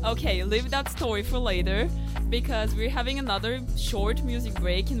 Okay, leave that story for later, because we're having another short music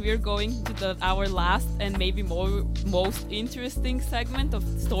break, and we're going to our last and maybe most interesting segment of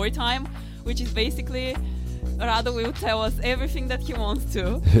story time, which is basically Rado will tell us everything that he wants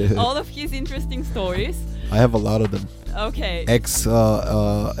to, all of his interesting stories. I have a lot of them. Okay. Ex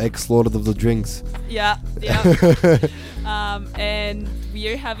Lord of the Drinks. Yeah. And we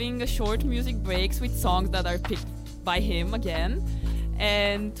are having a short music breaks with songs that are picked by him again.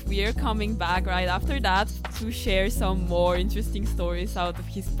 And we are coming back right after that to share some more interesting stories out of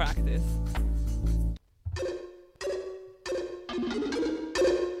his practice.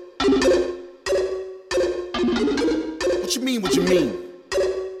 What you mean?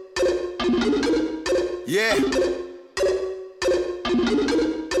 Yeah.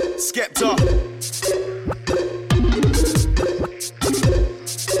 Skepta.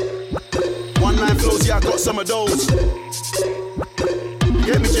 One-line flows, yeah, I got some of those.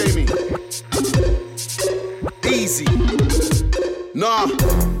 Get me, Jamie. Easy. Nah,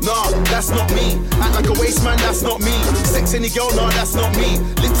 that's not me. Act like a waste man, that's not me. Sex any girl, nah, that's not me.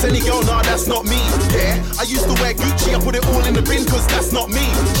 Lips any girl, nah, that's not me. Yeah, I used to wear Gucci, I put it all in the bin, cause that's not me.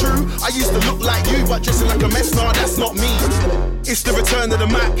 True, I used to look like you, but dressing like a mess, nah, that's not me. It's the return of the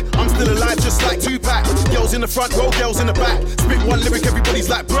Mac. I'm still alive just like Tupac. Girls in the front row, girls in the back. Spit one lyric, everybody's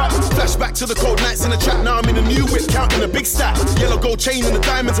like bruh. Flashback to the cold nights in the trap. Now I'm in a new whip, counting a big stack. Yellow gold chain and the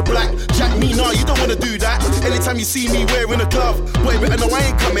diamonds are black. Jack me, nah, you don't wanna do that. Anytime you see me wearing a glove, boy, better know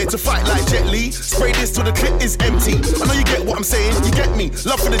I ain't come here to fight like Jet Li. Spray this till the clip is empty. I know you get what I'm saying, you get me.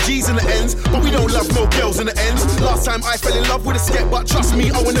 Love for the G's and the N's, but we don't love no girls in the ends. Last time I fell in love with a sket, but trust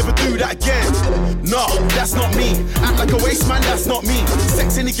me, I will never do that again. Nah, that's not me. Act like a waste man, that's not me.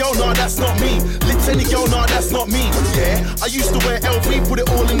 Sex any girl, nah, that's not me. Lips any girl, nah, that's not me. Yeah, I used to wear LV, put it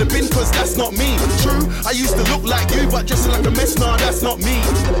all in the bin, cause that's not me. True, I used to look like you, but dressing like a mess, nah, that's not me.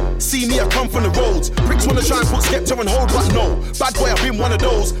 See me, I come from the roads. Pricks wanna try and put Skepta on hold, but no. Bad boy, I've been one of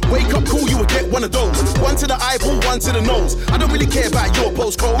those. Wake up cool, you will get one of those. One to the eyeball, one to the nose. I don't really care about your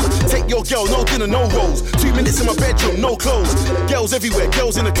postcode. Take your girl, no dinner, no rolls. 2 minutes in my bedroom, no clothes. Girls everywhere,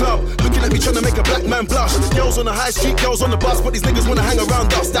 girls in the club. Looking at me trying to make a black man blush. Girls on the high street, girls on the bus, but these niggas wanna hang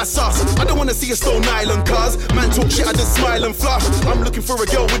around us, that's us. I don't wanna see a Stone Island cuz. Man talk shit, I just smile and flush. I'm looking for a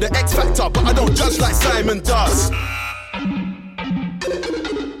girl with the X factor, but I don't judge like Simon does.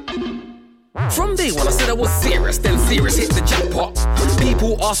 From day one I said I was serious, then serious hit the jackpot.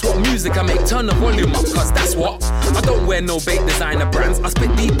 People ask what music I make, turn the volume up, cause that's what. I don't wear no bait designer brands, I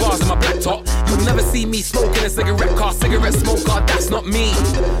spit deep bars in my black top. You'll never see me smoking a cigarette car, cigarette smoker, that's not me.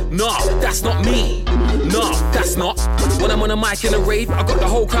 Nah, that's not me. Nah, that's not. When I'm on a mic in a rave, I got the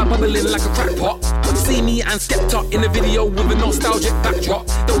whole crowd bubbling like a crack pot. See me and Skepta in the video with a nostalgic backdrop.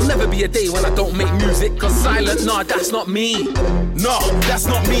 There'll never be a day when I don't make music, cause silent, nah, that's not me. Nah, that's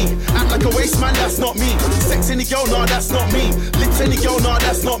not me. Act like a waste man, that's not me. Sex any girl, nah, that's not me. Lips any girl, nah,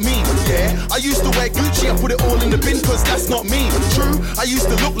 that's not me. Yeah, I used to wear Gucci, I put it all in the bin, cause that's not me. True, I used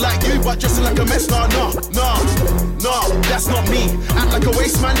to look like you, but dressing like a mess, nah, that's not me. Act like a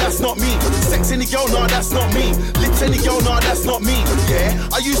waste man, that's not me. Sex any girl, nah, that's not me. Lips any girl, nah, that's not me. Yeah,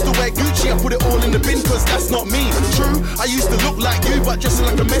 I used to wear Gucci, I put it all in the bin, cause that's not me. True, I used to look like you, but dressing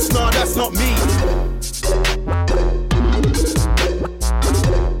like a mess, nah, that's not me.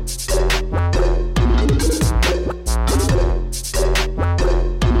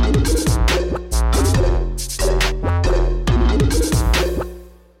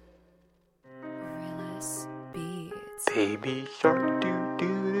 Baby shark doo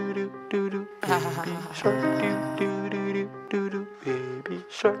doo doo doo doo. Baby shark doo doo doo doo doo. Baby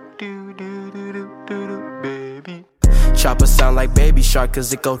shark doo doo doo doo doo. Baby. Chopper sound like Baby Shark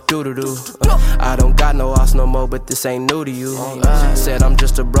cause it go doo-doo-doo. I don't got no ass no more, but this ain't new to you. Said I'm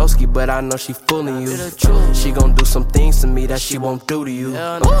just a broski, but I know she fooling you. She gon' do some things to me that she won't do to you.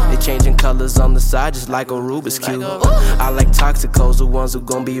 They changing colors on the side just like a Rubik's Cube. I like toxicos, the ones who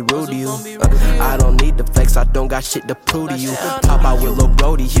gon' be rude to you. I don't need the flex, I don't got shit to prove to you. Pop out with Lil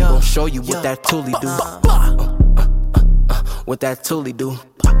Brody, he gon' show you what that toolie do. What that toolie do.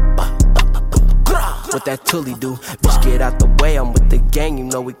 What that toolie do. Bitch, get out the way, I'm with the gang, you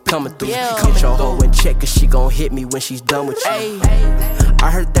know we coming through. Get your hoe in check, cause she gon' hit me when she's done with you.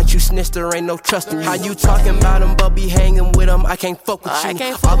 I heard that you snitched, there ain't no trust in you. How you talking about him, but be hanging with him, I can't fuck with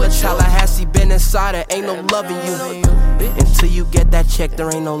you. All the Tallahassee been inside, there ain't no loving you. Until you get that check,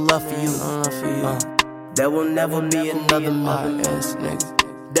 there ain't no love for you. There will never be another me.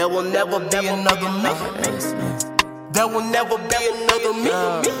 There will never be another me. There will never be another me.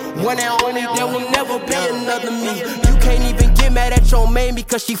 One and only, there will never be another me. You can't even get mad at your main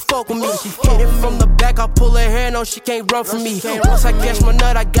because she fuck with me. Hit it from the back, I pull her hair, no, she can't run from me. Once I catch my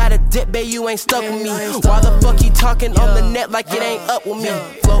nut, I got a dip, babe, you ain't stuck with me. Why the fuck he talking on the net like it ain't up with me?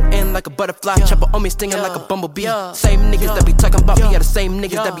 Floating like a butterfly, chopper on me, stinging like a bumblebee. Same niggas that be talking about me are the same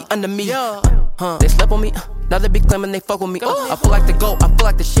niggas that be under me. They slept on me, now they be claiming they fuck with me. I feel like the GOAT, I feel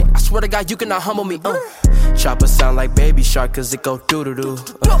like the shit, I swear to God, you cannot humble me. Chopper sound like Baby Shark cause it go doo-doo-doo.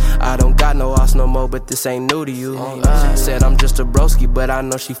 I don't got no ass no more, but this ain't new to you. Said I'm just a broski, but I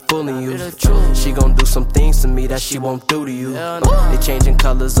know she fooling you. She gon' do some things to me that she won't do to you. They changing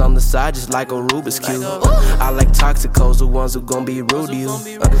colors on the side just like a Rubik's Cube. I like toxicos, the ones who gon' be rude to you.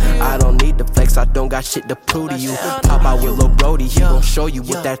 I don't need the flex, I don't got shit to prove to you. Pop out with Lil Brody, he gon' show you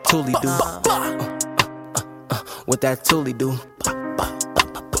what that toolie do. What that toolie do.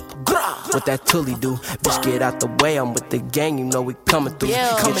 What that toolie do. Bitch, get out the way, I'm with the gang, you know we coming through.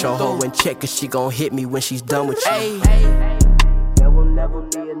 Get your hoe in check, cause she gon' hit me when she's done with you. There will never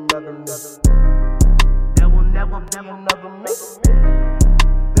be another me. There will never be another me.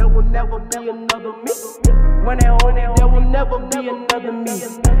 There will never be another me. When and only, there will never be another me.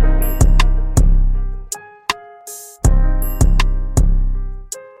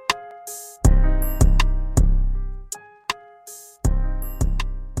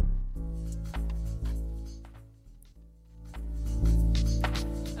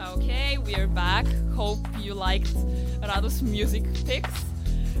 Okay, we are back. Hope you liked Rado's music picks.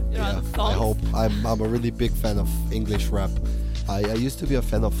 Yeah, I hope. I'm a really big fan of English rap. I used to be a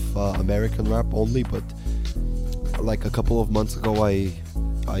fan of American rap only, but like a couple of months ago, I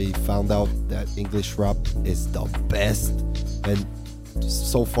found out that English rap is the best, and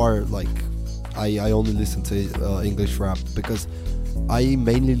so far, like I only listen to English rap because I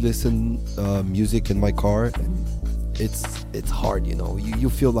mainly listen music in my car, and it's hard, you know. You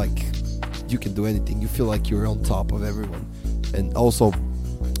feel like you can do anything. You feel like you're on top of everyone, and also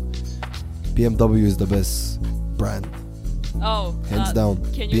BMW is the best brand. Oh, hands down.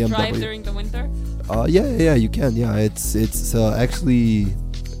 Can you BMW. drive during the winter? Yeah, you can. Yeah, it's actually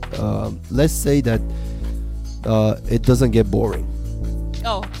let's say that it doesn't get boring.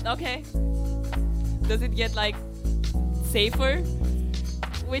 Oh, okay. Does it get like safer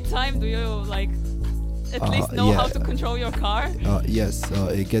with time? Do you like at least know how to control your car? Yes,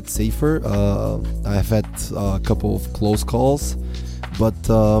 it gets safer. I've had a couple of close calls, but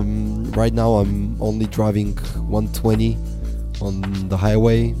right now I'm only driving 120 on the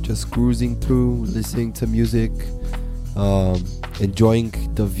highway, just cruising through, listening to music, enjoying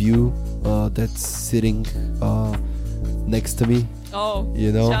the view that's sitting next to me. Oh,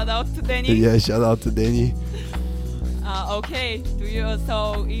 you know. Shout out to Danny. Yeah, shout out to Danny. Okay,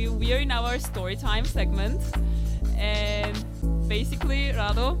 so we are in our story time segment, and basically,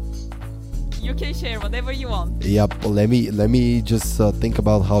 Rado, you can share whatever you want. Yep. Let me just think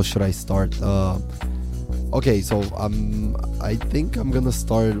about how should I start. Okay, so I think I'm gonna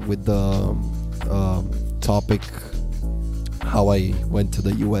start with the topic how I went to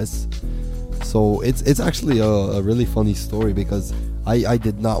the US. So it's actually a really funny story because I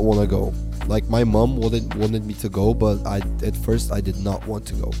did not want to go. Like my mom wanted me to go, but at first I did not want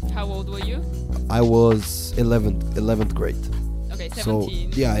to go. How old were you? I was 11th grade. Okay, 17. So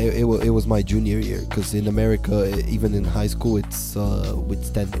yeah, it was my junior year, because in America, even in high school, it's with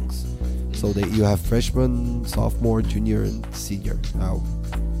standings. So you have freshman, sophomore, junior, and senior. How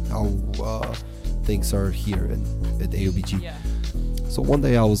things are here at AUBG. Yeah. So one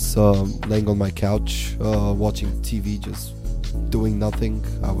day I was laying on my couch watching TV, just doing nothing.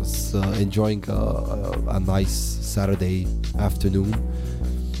 I was enjoying a nice Saturday afternoon,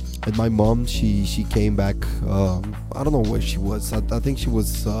 and my mom she came back. I don't know where she was. I think she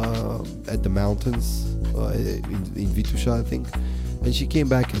was at the mountains in Vitusha, I think. And she came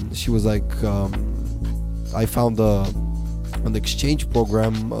back and she was like, I found an exchange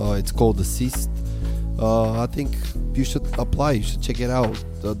program. It's called the CIST. I think you should apply. You should check it out.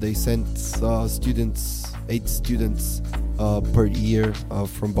 They sent students, 8 students per year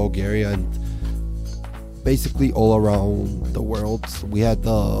from Bulgaria, and basically all around the world. We had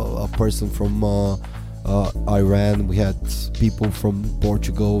a person from Iran. We had people from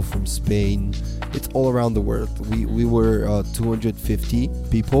Portugal, from Spain. It's all around the world. We were 250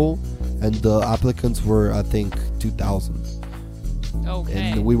 people, and the applicants were, I think, 2,000. Okay.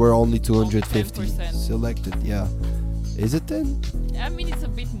 And we were only 250 10%. selected. Yeah. Is it 10? I mean, it's a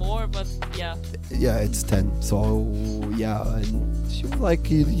bit more, but yeah. Yeah, it's 10. So yeah, and she was like,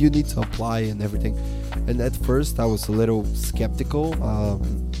 you need to apply and everything. And at first I was a little skeptical.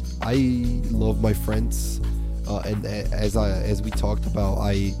 I love my friends, and as we talked about,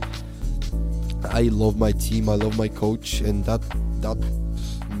 I love my team, I love my coach, and that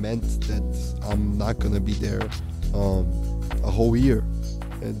meant that I'm not gonna be there a whole year,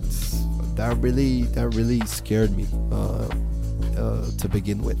 and that really scared me to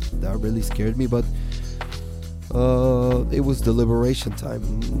begin with. That really scared me, but it was deliberation time.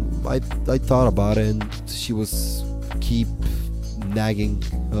 I thought about it, and she was keep nagging,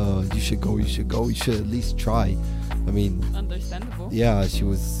 you should go, you should at least try. I mean, understandable. Yeah, she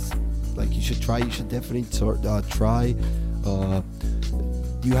was like, you should try, you should definitely try.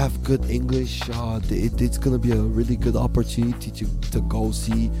 You have good English. It's gonna be a really good opportunity to go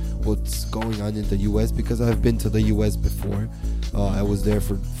see what's going on in the US, because I've been to the US before. I was there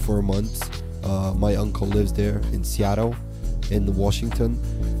for 4 months. My uncle lives there in Seattle, in Washington,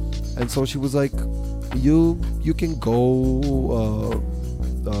 and so she was like, you can go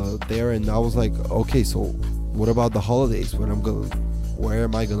there. And I was like, okay, so what about the holidays? Where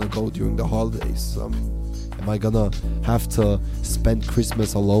am I gonna go during the holidays? Am I gonna have to spend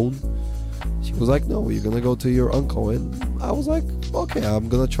Christmas alone? She was like, no, you're gonna go to your uncle. And I was like, okay, I'm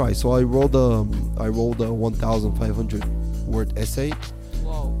gonna try. So I wrote a 1,500 word essay.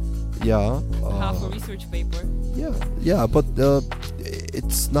 Whoa. Yeah. Half a research paper. Yeah, but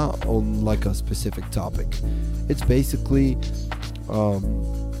it's not on like a specific topic. It's basically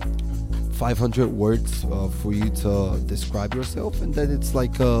 500 words for you to describe yourself, and then it's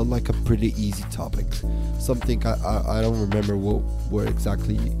like a pretty easy topic. Something I don't remember where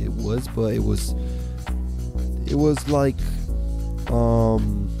exactly it was, but it was like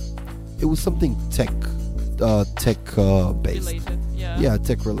it was something tech based. Related, yeah. Yeah,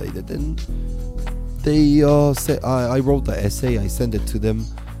 tech related. And they said I wrote the essay, I sent it to them.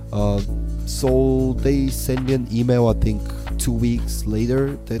 So they sent me an email, I think 2 weeks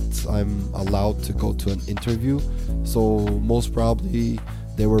later, that I'm allowed to go to an interview. So most probably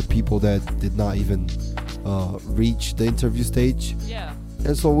there were people that did not even reach the interview stage. Yeah.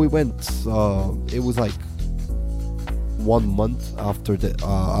 And so we went. It was like 1 month after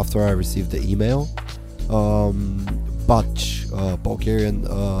I received the email. BAC, Bulgarian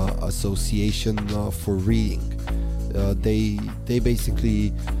Association for Reading. They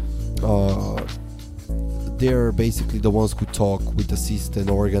basically they're basically the ones who talk with the CIST and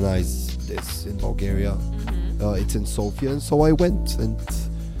organize this in Bulgaria. It's in Sofia, and so I went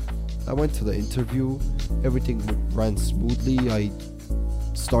to the interview. Everything ran smoothly. I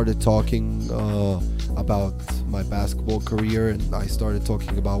started talking about my basketball career, and I started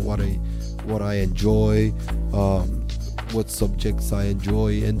talking about what I enjoy, what subjects I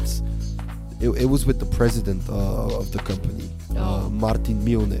enjoy, and it was with the president of the company. Martin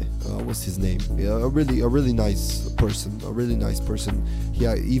Milne was his name. Yeah, a really nice person. He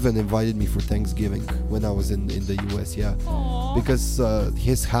even invited me for Thanksgiving when I was in the US. Yeah. Aww. Because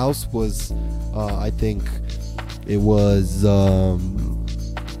his house was, I think, it was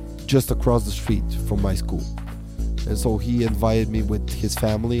just across the street from my school, and so he invited me with his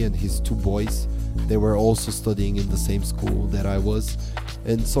family and his 2 boys. They were also studying in the same school that I was,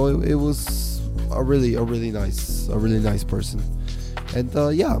 and so it was a really nice person. And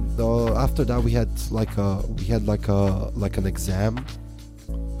after that we had an exam.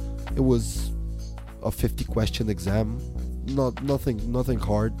 It was a 50 question exam, nothing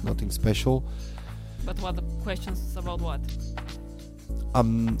hard, nothing special. But what the questions about what?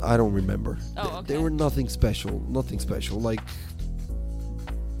 I don't remember. Oh, okay. They were nothing special, like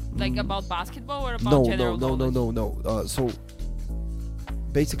about basketball or about general knowledge? No. So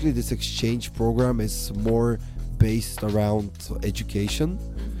basically this exchange program is more based around education,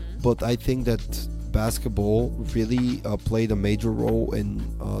 but I think that basketball really played a major role in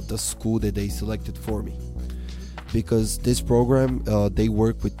the school that they selected for me, because this program they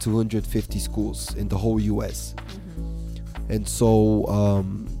work with 250 schools in the whole US. And so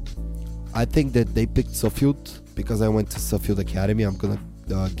I think that they picked Suffield because I went to Suffield Academy. I'm gonna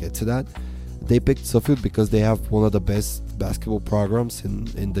get to that. They picked Suffield because they have one of the best basketball programs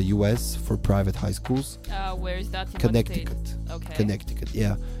in the US for private high schools. Where is that? In Connecticut. Okay. Connecticut,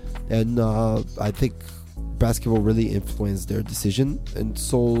 yeah. And I think basketball really influenced their decision. And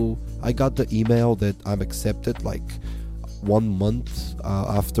so I got the email that I'm accepted like 1 month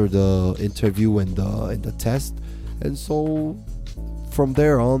after the interview and the test. And so from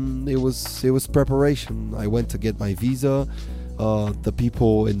there on, it was preparation. I went to get my visa. The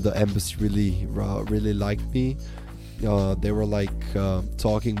people in the embassy really liked me. They were like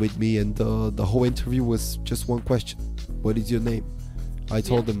talking with me, and the whole interview was just one question: what is your name? I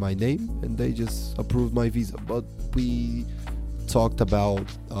told them my name, and they just approved my visa. But we talked about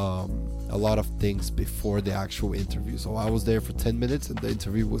a lot of things before the actual interview. So I was there for 10 minutes, and the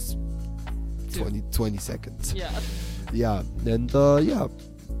interview was 20 seconds. Yeah. And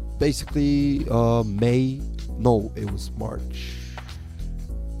basically it was March.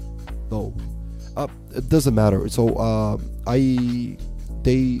 No, it doesn't matter. So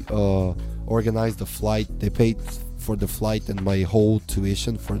they organized the flight. They paid for the flight and my whole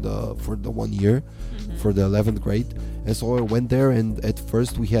tuition for the 1 year, for the 11th grade. And so I went there, and at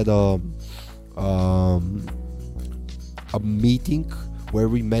first we had a meeting where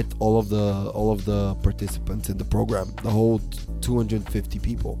we met all of the participants in the program, the whole 250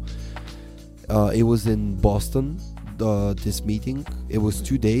 people. It was in Boston, this meeting. It was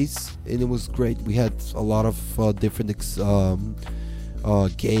 2 days, and it was great. We had a lot of different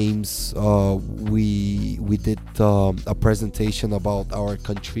games. We did a presentation about our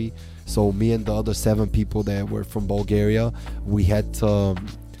country. So me and the other 7 people that were from Bulgaria, we had to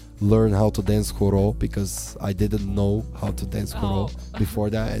learn how to dance choro, because I didn't know how to dance choro before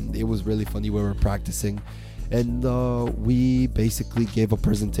that, and it was really funny. We were practicing. And we basically gave a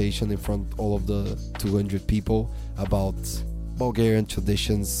presentation in front of all of the 200 people about Bulgarian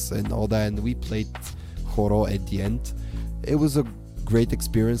traditions and all that, and we played choro at the end. It was a great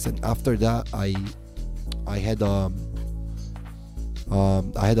experience, and after that I had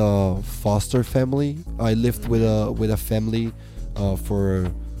a foster family. I lived with a family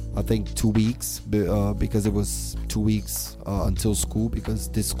for I think 2 weeks because it was 2 weeks until school, because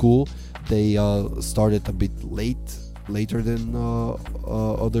this school they started a bit later than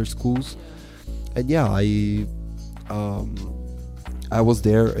other schools. And yeah, I was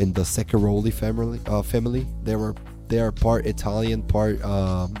there in the Seccaroli family. They are part Italian, part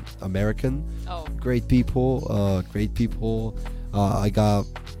American. Oh. Great people. I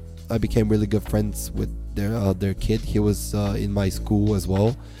became really good friends with their kid. He was in my school as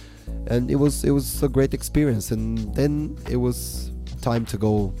well, and it was a great experience. And then it was time to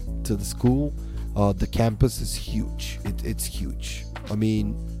go to the school. The campus is huge. It's huge. I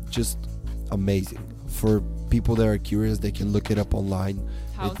mean, just amazing. For people that are curious, they can look it up online.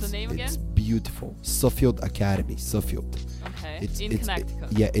 How's the name again? It's beautiful. Suffield Academy. Suffield. Okay. In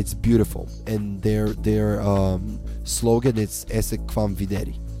Connecticut. Yeah, it's beautiful. And their slogan is Esse quam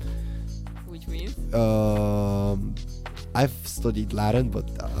videri. Which means? I've studied Latin, but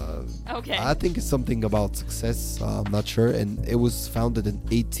okay. I think it's something about success. I'm not sure. And it was founded in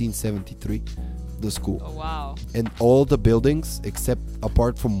 1873, the school. Oh, wow. And all the buildings, except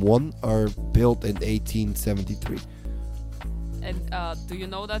apart from one, are built in 1873. And do you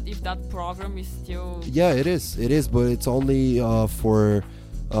know that if that program is still... Yeah, it is, but it's only for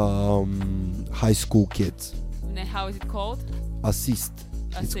high school kids. And how is it called? Assist.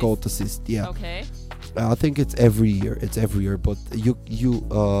 It's called Assist, yeah. Okay. I think it's every year, but you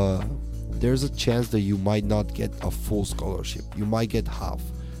there's a chance that you might not get a full scholarship. You might get half,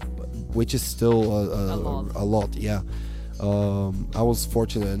 which is still a lot, yeah. I was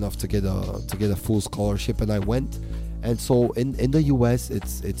fortunate enough to get a full scholarship, and I went. And so in the US,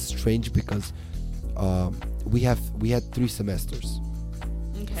 it's strange because we had 3 semesters.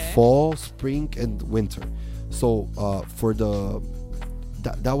 Okay. Fall, spring, and winter. So for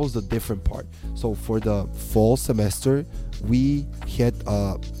that was the different part. So for the fall semester, we had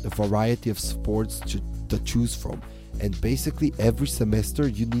a variety of sports to choose from, and basically every semester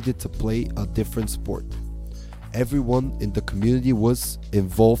you needed to play a different sport. Everyone in the community was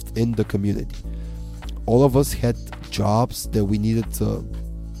involved in the community. All of us had jobs that we needed to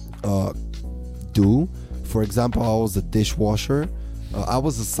do. For example, I was a dishwasher. I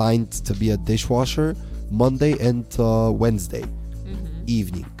was assigned to be a dishwasher Monday and Wednesday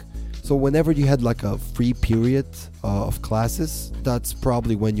evening. So whenever you had like a free period of classes, that's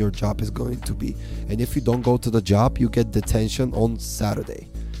probably when your job is going to be. And if you don't go to the job, you get detention on Saturday.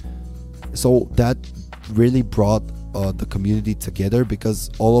 So that really brought the community together, because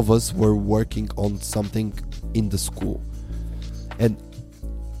all of us were working on something in the school. And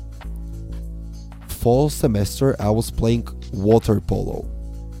fall semester, I was playing water polo.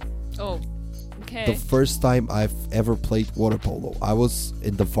 Oh, okay. The first time I've ever played water polo. I was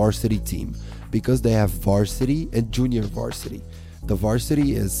in the varsity team, because they have varsity and junior varsity. The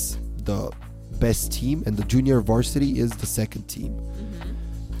varsity is the best team, and the junior varsity is the second team.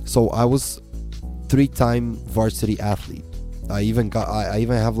 So I was 3-time varsity athlete. I even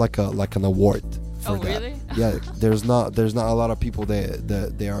have like an award for that. Really? Yeah, there's not a lot of people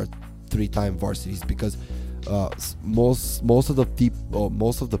that they are 3-time varsities, because most of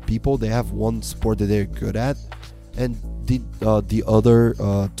the people, they have one sport that they're good at, and the other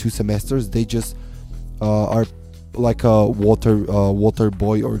 2 semesters they just are like a water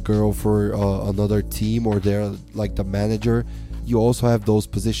boy or girl for another team, or they're like the manager. You also have those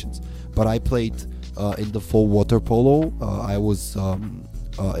positions. But I played in the full water polo. I was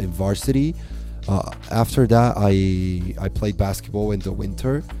in varsity. After that, I played basketball in the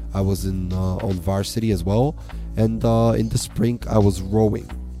winter. I was on varsity as well. And in the spring, I was rowing.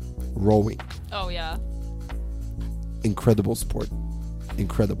 Oh, yeah. Incredible sport.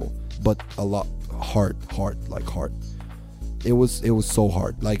 Incredible. But a lot hard. It was so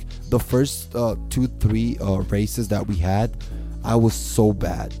hard. Like the first 2-3 races that we had, I was so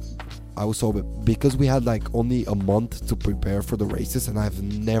bad. Because we had like only a month to prepare for the races, and I've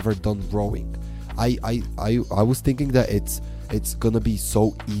never done rowing. I was thinking that it's gonna be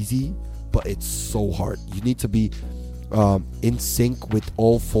so easy, but it's so hard. You need to be in sync with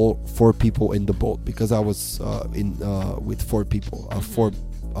all four people in the boat, because I was with 4 people,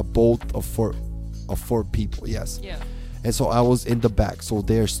 a boat of four people. Yes. Yeah. And so I was in the back. So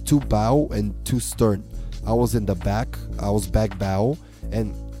there's 2 bow and 2 stern. I was in the back. I was back bow,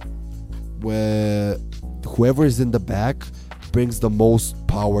 and whoever is in the back brings the most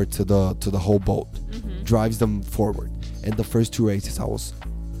power to the whole boat, drives them forward. And the first 2 races, I was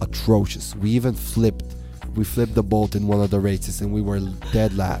atrocious. We flipped the boat in one of the races, and we were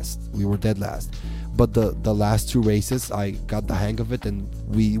dead last. But the last 2 races, I got the hang of it, and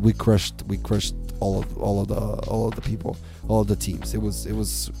we crushed all of the people, all of the teams. It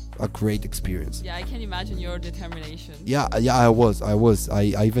was a great experience. Yeah, I can imagine your determination. Yeah, I was.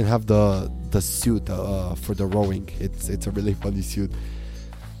 I even have the suit for the rowing. It's a really funny suit.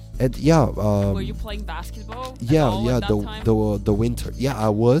 And yeah, were you playing basketball? The winter. Yeah, I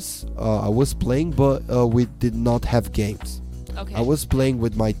was playing, but we did not have games. Okay. I was playing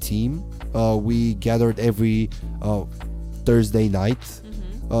with my team. We gathered every Thursday night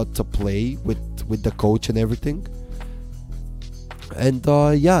to play with the coach and everything. And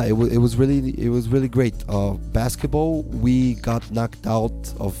yeah, it was really great. Basketball, we got knocked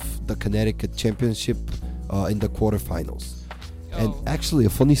out of the Connecticut Championship in the quarterfinals. And actually, a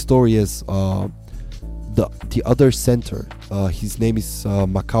funny story is the other center. His name is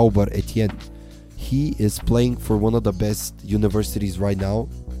Macaubar Etienne. He is playing for one of the best universities right now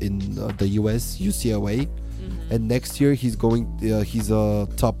in the US, UCLA. And next year he's a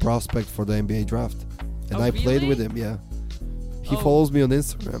top prospect for the NBA draft. And I played with him. Yeah, he follows me on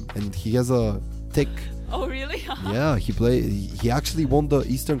Instagram, and he has a tick. Oh really? Yeah, he actually won the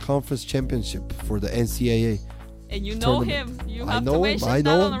Eastern Conference Championship for the NCAA. And you know tournament. Him. You have to mention that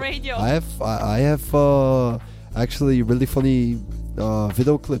on the radio. I have actually really funny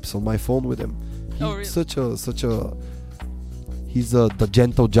video clips on my phone with him. He's really? He's the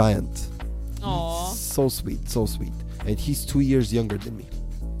gentle giant. Aww. So sweet. And he's 2 years younger than me.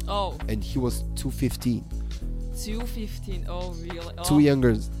 Oh. And he was 215. 215. Oh really? Oh.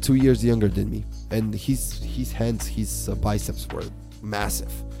 2 years younger than me. And his hands, his biceps were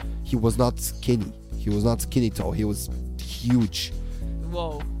massive. He was not skinny. He was not skinny tall. He was huge.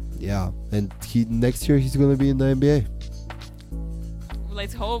 Whoa. Yeah, and next year he's gonna be in the NBA.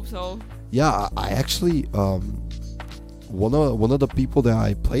 Let's hope so. Yeah, I actually one of the people that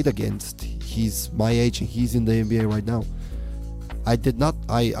I played against, he's my age and he's in the NBA right now. I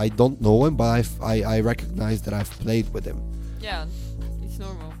don't know him, but I recognize that I've played with him. Yeah, it's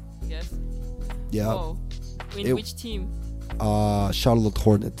normal, I guess. Yeah. Whoa. In which team? Charlotte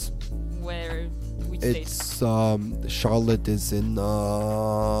Hornets. Where? It's Charlotte is in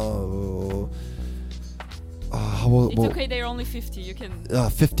it's okay, they're only 50. You can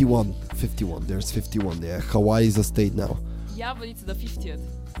 51. There's 51 there. Hawaii is a state now. Yeah, but it's the 50th.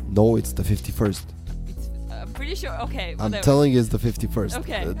 No, it's the 51st. I'm pretty sure. Okay, whatever. I'm telling you, it's the 51st.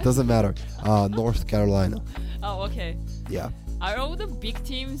 Okay. It doesn't matter. North Carolina. Oh, okay. Yeah. Are all the big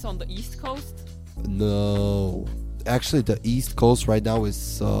teams on the East Coast? No. Actually, the East Coast right now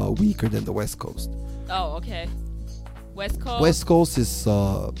is weaker than the West Coast. Oh, okay. West Coast? West Coast is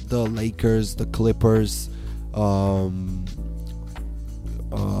the Lakers, the Clippers,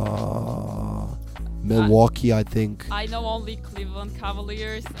 Milwaukee, I think. I know only Cleveland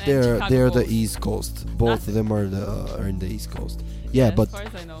Cavaliers and they're Chicago the Bulls. East Coast. Both of them are in the East Coast. Yeah, but as far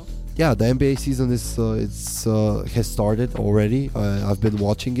as I know. Yeah, the NBA season is has started already. I've been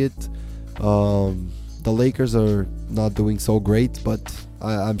watching it. The Lakers are not doing so great, but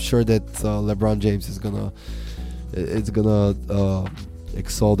I'm sure that LeBron James is gonna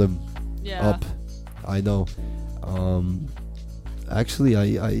excel them up. I know. Actually,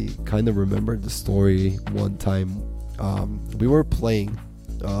 I kind of remember the story one time. We were playing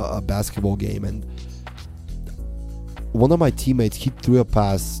a basketball game, and one of my teammates, he threw a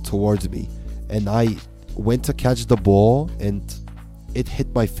pass towards me, and I went to catch the ball, and it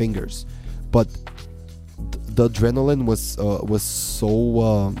hit my fingers, but the adrenaline was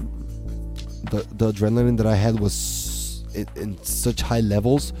so the adrenaline that I had was in such high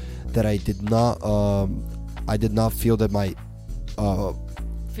levels that I did not feel that my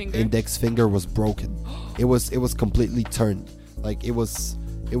index finger was broken. It was completely turned, like it was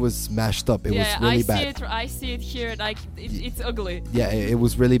mashed up. It was really bad. I see it here. Like it's ugly. Yeah, it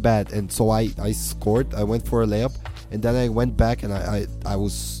was really bad. And so I scored. I went for a layup, and then I went back and I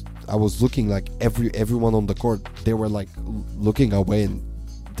was looking, like everyone on the court. They were like looking away, and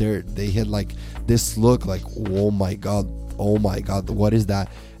they had like this look like, oh my god, what is that?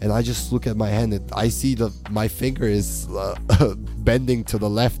 And I just look at my hand, and I see that my finger is bending to the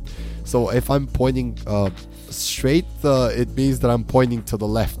left. So if I'm pointing straight, it means that I'm pointing to the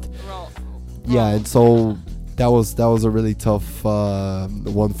left. Yeah, and so that was a really tough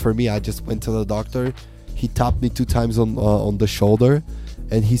one for me. I just went to the doctor. He tapped me 2 times on the shoulder,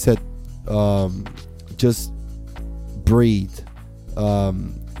 and he said, just breathe,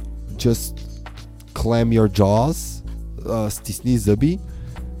 just clam your jaws, stisni zuby,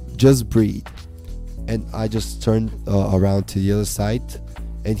 just breathe. And I just turned around to the other side,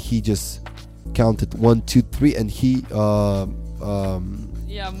 and he just counted 1, 2, 3, and he moved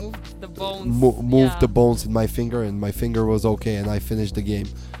the bones. Moved the bones in my finger, and my finger was okay, and I finished the game.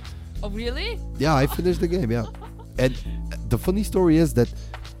 Oh, really? Yeah, I finished the game, yeah. And the funny story is that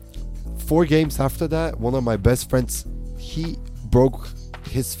 4 games after that, one of my best friends, he broke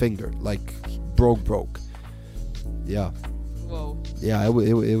his finger. Like, broke. Yeah. Whoa. Yeah,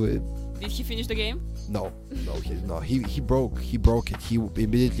 Did he finish the game? No. He broke it. He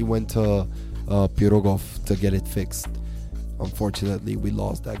immediately went to Pirogov to get it fixed. Unfortunately, we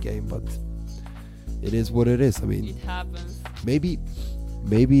lost that game, but it is what it is. I mean, it happens. Maybe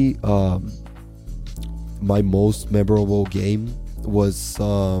my most memorable game was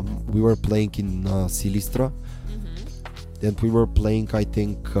we were playing in Silistra, and we were playing, I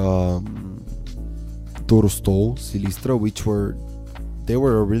think, Torostol, Silistra, which were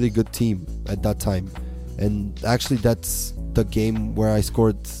a really good team at that time. And actually, that's the game where I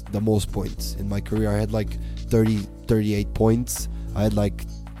scored the most points in my career. I had like 38 points. I had like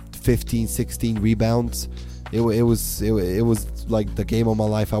 15, 16 rebounds. It was like the game of my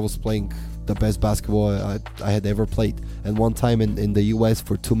life. I was playing the best basketball I had ever played. And one time in the US,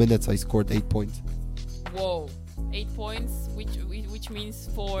 for 2 minutes, I scored 8 points. Whoa, 8 points, which means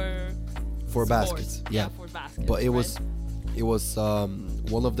four baskets. Yeah, 4 baskets. But it was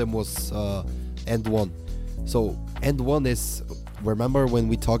one of them was end one. So end one is, remember when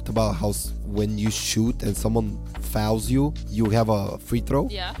we talked about how when you shoot and someone fouls you, you have a free throw?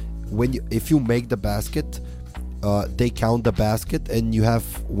 Yeah. If you make the basket, they count the basket and you have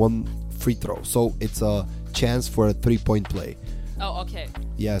 1 free throw. So it's a chance for a 3-point play. Oh, okay.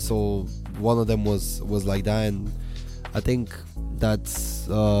 Yeah, so one of them was like that, and I think that's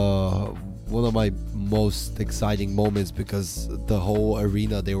one of my most exciting moments, because the whole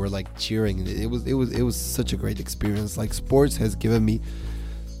arena, they were like cheering. It was such a great experience. Like, sports has given me,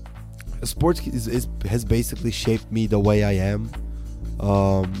 has basically shaped me the way I am.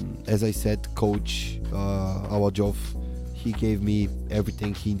 As I said, Coach Awajov, he gave me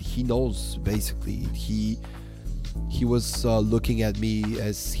everything. He knows, basically. He was looking at me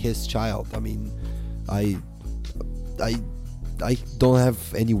as his child. I mean, I don't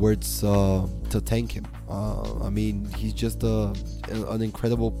have any words to thank him. I mean, he's just an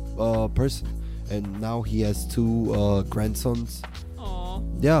incredible person, and now he has 2 grandsons. Aww.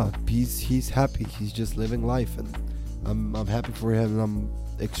 Yeah, he's happy. He's just living life, and I'm happy for him, and I'm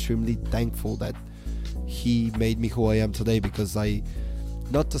extremely thankful that he made me who I am today. Because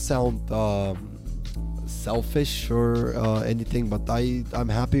not to sound selfish or anything, but I'm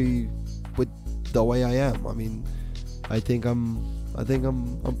happy with the way I am. I mean, I think I'm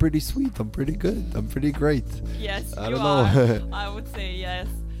pretty sweet. I'm pretty good. I'm pretty great. Yes, I you don't are. know. I would say yes.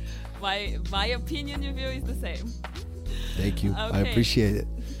 My opinion of you is the same. Thank you. Okay. I appreciate it.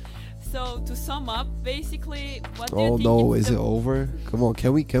 So to sum up, basically, what do you Oh think? no, is it over? Come on,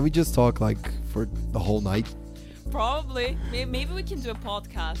 can we just talk like for the whole night? Probably. Maybe we can do a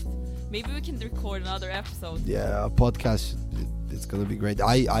podcast. Maybe we can record another episode. Yeah, a podcast. It's gonna be great.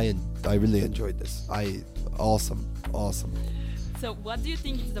 I really enjoyed this. Awesome. So what do you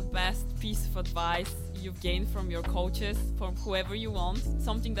think is the best piece of advice you've gained from your coaches, from whoever you want?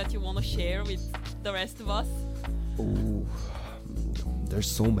 Something that you want to share with the rest of us? Ooh, there's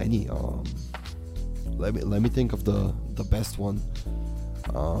so many. Let me think of the best one.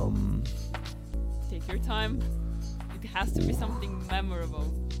 Take your time. It has to be something memorable.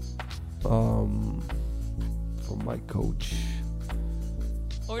 From my coach.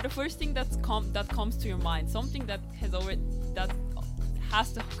 Or the first thing that comes to your mind, something that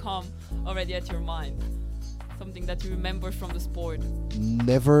has to come already at your mind, something that you remember from the sport.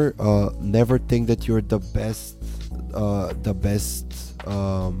 Never think that you're the best.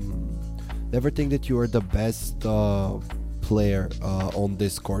 Never think that you are the best player on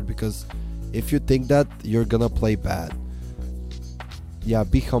this court, because if you think that, you're gonna play bad. Yeah,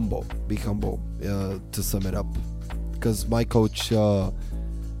 be humble. To sum it up, because my coach.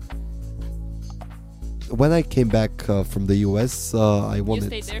 When I came back from the US, I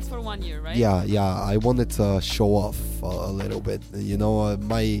wanted. You stayed there for 1 year, right? Yeah. I wanted to show off a little bit. You know,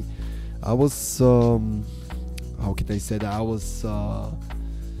 I was. How can I say that? I was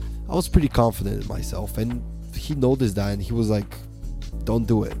pretty confident in myself, and he noticed that, and he was like, "Don't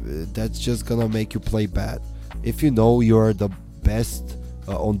do it. That's just gonna make you play bad. If you know you're the best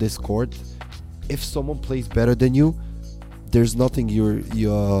on this court, if someone plays better than you, there's nothing you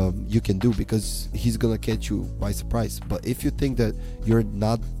can do, because he's gonna catch you by surprise. But if you think that you're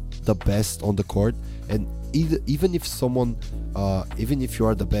not the best on the court, and even if someone, even if you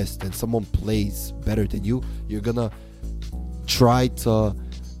are the best and someone plays better than you, you're gonna try to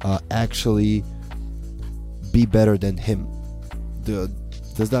actually be better than him."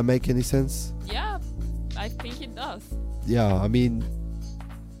 Does that make any sense? Yeah, I think it does. Yeah, I mean,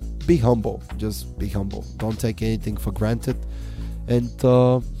 be humble. Just be humble. Don't take anything for granted, and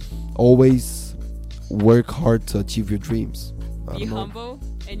always work hard to achieve your dreams. Be humble,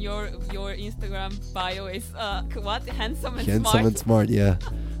 and your Instagram bio is what? Handsome and Handsome smart. and smart, yeah.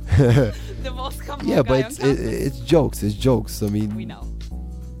 The most humble Yeah, guy but on campus. it's jokes. It's jokes. I mean, We know.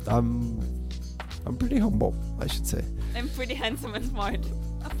 I'm pretty humble, I should say. I'm pretty handsome and smart,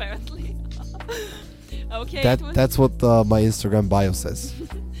 apparently. Okay. That's what my Instagram bio says.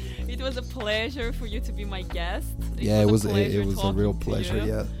 It was a pleasure for you to be my guest. It was a pleasure real talking to pleasure. you.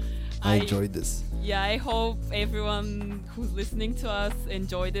 Yeah, I enjoyed this. Yeah, I hope everyone who's listening to us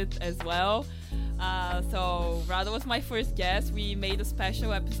enjoyed it as well. So Rado was my first guest. We made a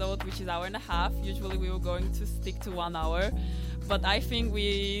special episode, which is 1.5 hours. Usually we were going to stick to 1 hour, but I think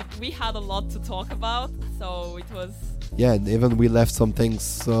we had a lot to talk about. So it was. Yeah, and even we left some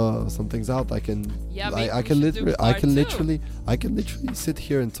things out. I can literally sit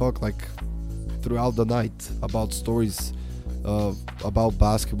here and talk like throughout the night about stories about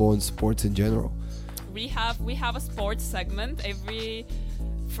basketball and sports in general. We have a sports segment every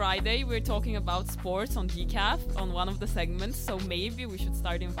Friday. We're talking about sports on Decaf on one of the segments. So maybe we should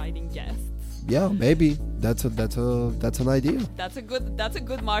start inviting guests. Yeah, maybe that's an idea. That's a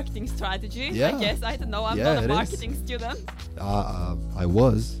good marketing strategy. Yeah. I guess. I don't know. I'm Yeah, not a it marketing student.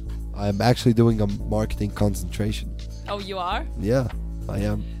 I'm actually doing a marketing concentration. Oh, you are? Yeah, I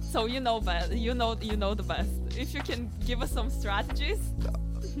am. So you know best. You know the best. If you can give us some strategies.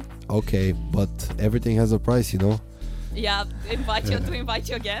 Okay, but everything has a price, you know. Yeah, invite you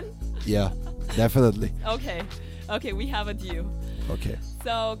again. Yeah, definitely. Okay, we have a deal. Okay.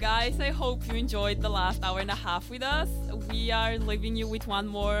 So guys, I hope you enjoyed the last 1.5 hours with us. We are leaving you with one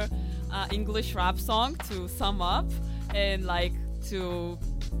more English rap song to sum up and like to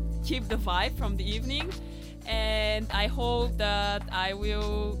keep the vibe from the evening. And I hope that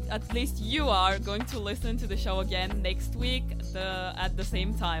at least you are going to listen to the show again next week at the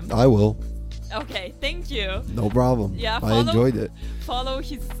same time. I will. Okay, thank you. No problem. Yeah, I enjoyed it. Follow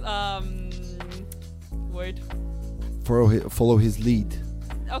his word. Follow his lead.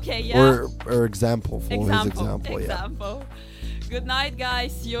 Okay, yeah. Or example. Follow his example. Example. Yeah. Good night,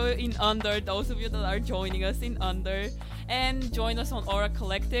 guys. See you in Under. Those of you that are joining us in Under, and join us on Aura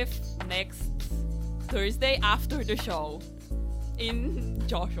Collective next Thursday after the show in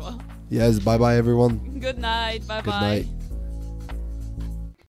Joshua. Yes. Bye, everyone. Good night. Bye. Good night.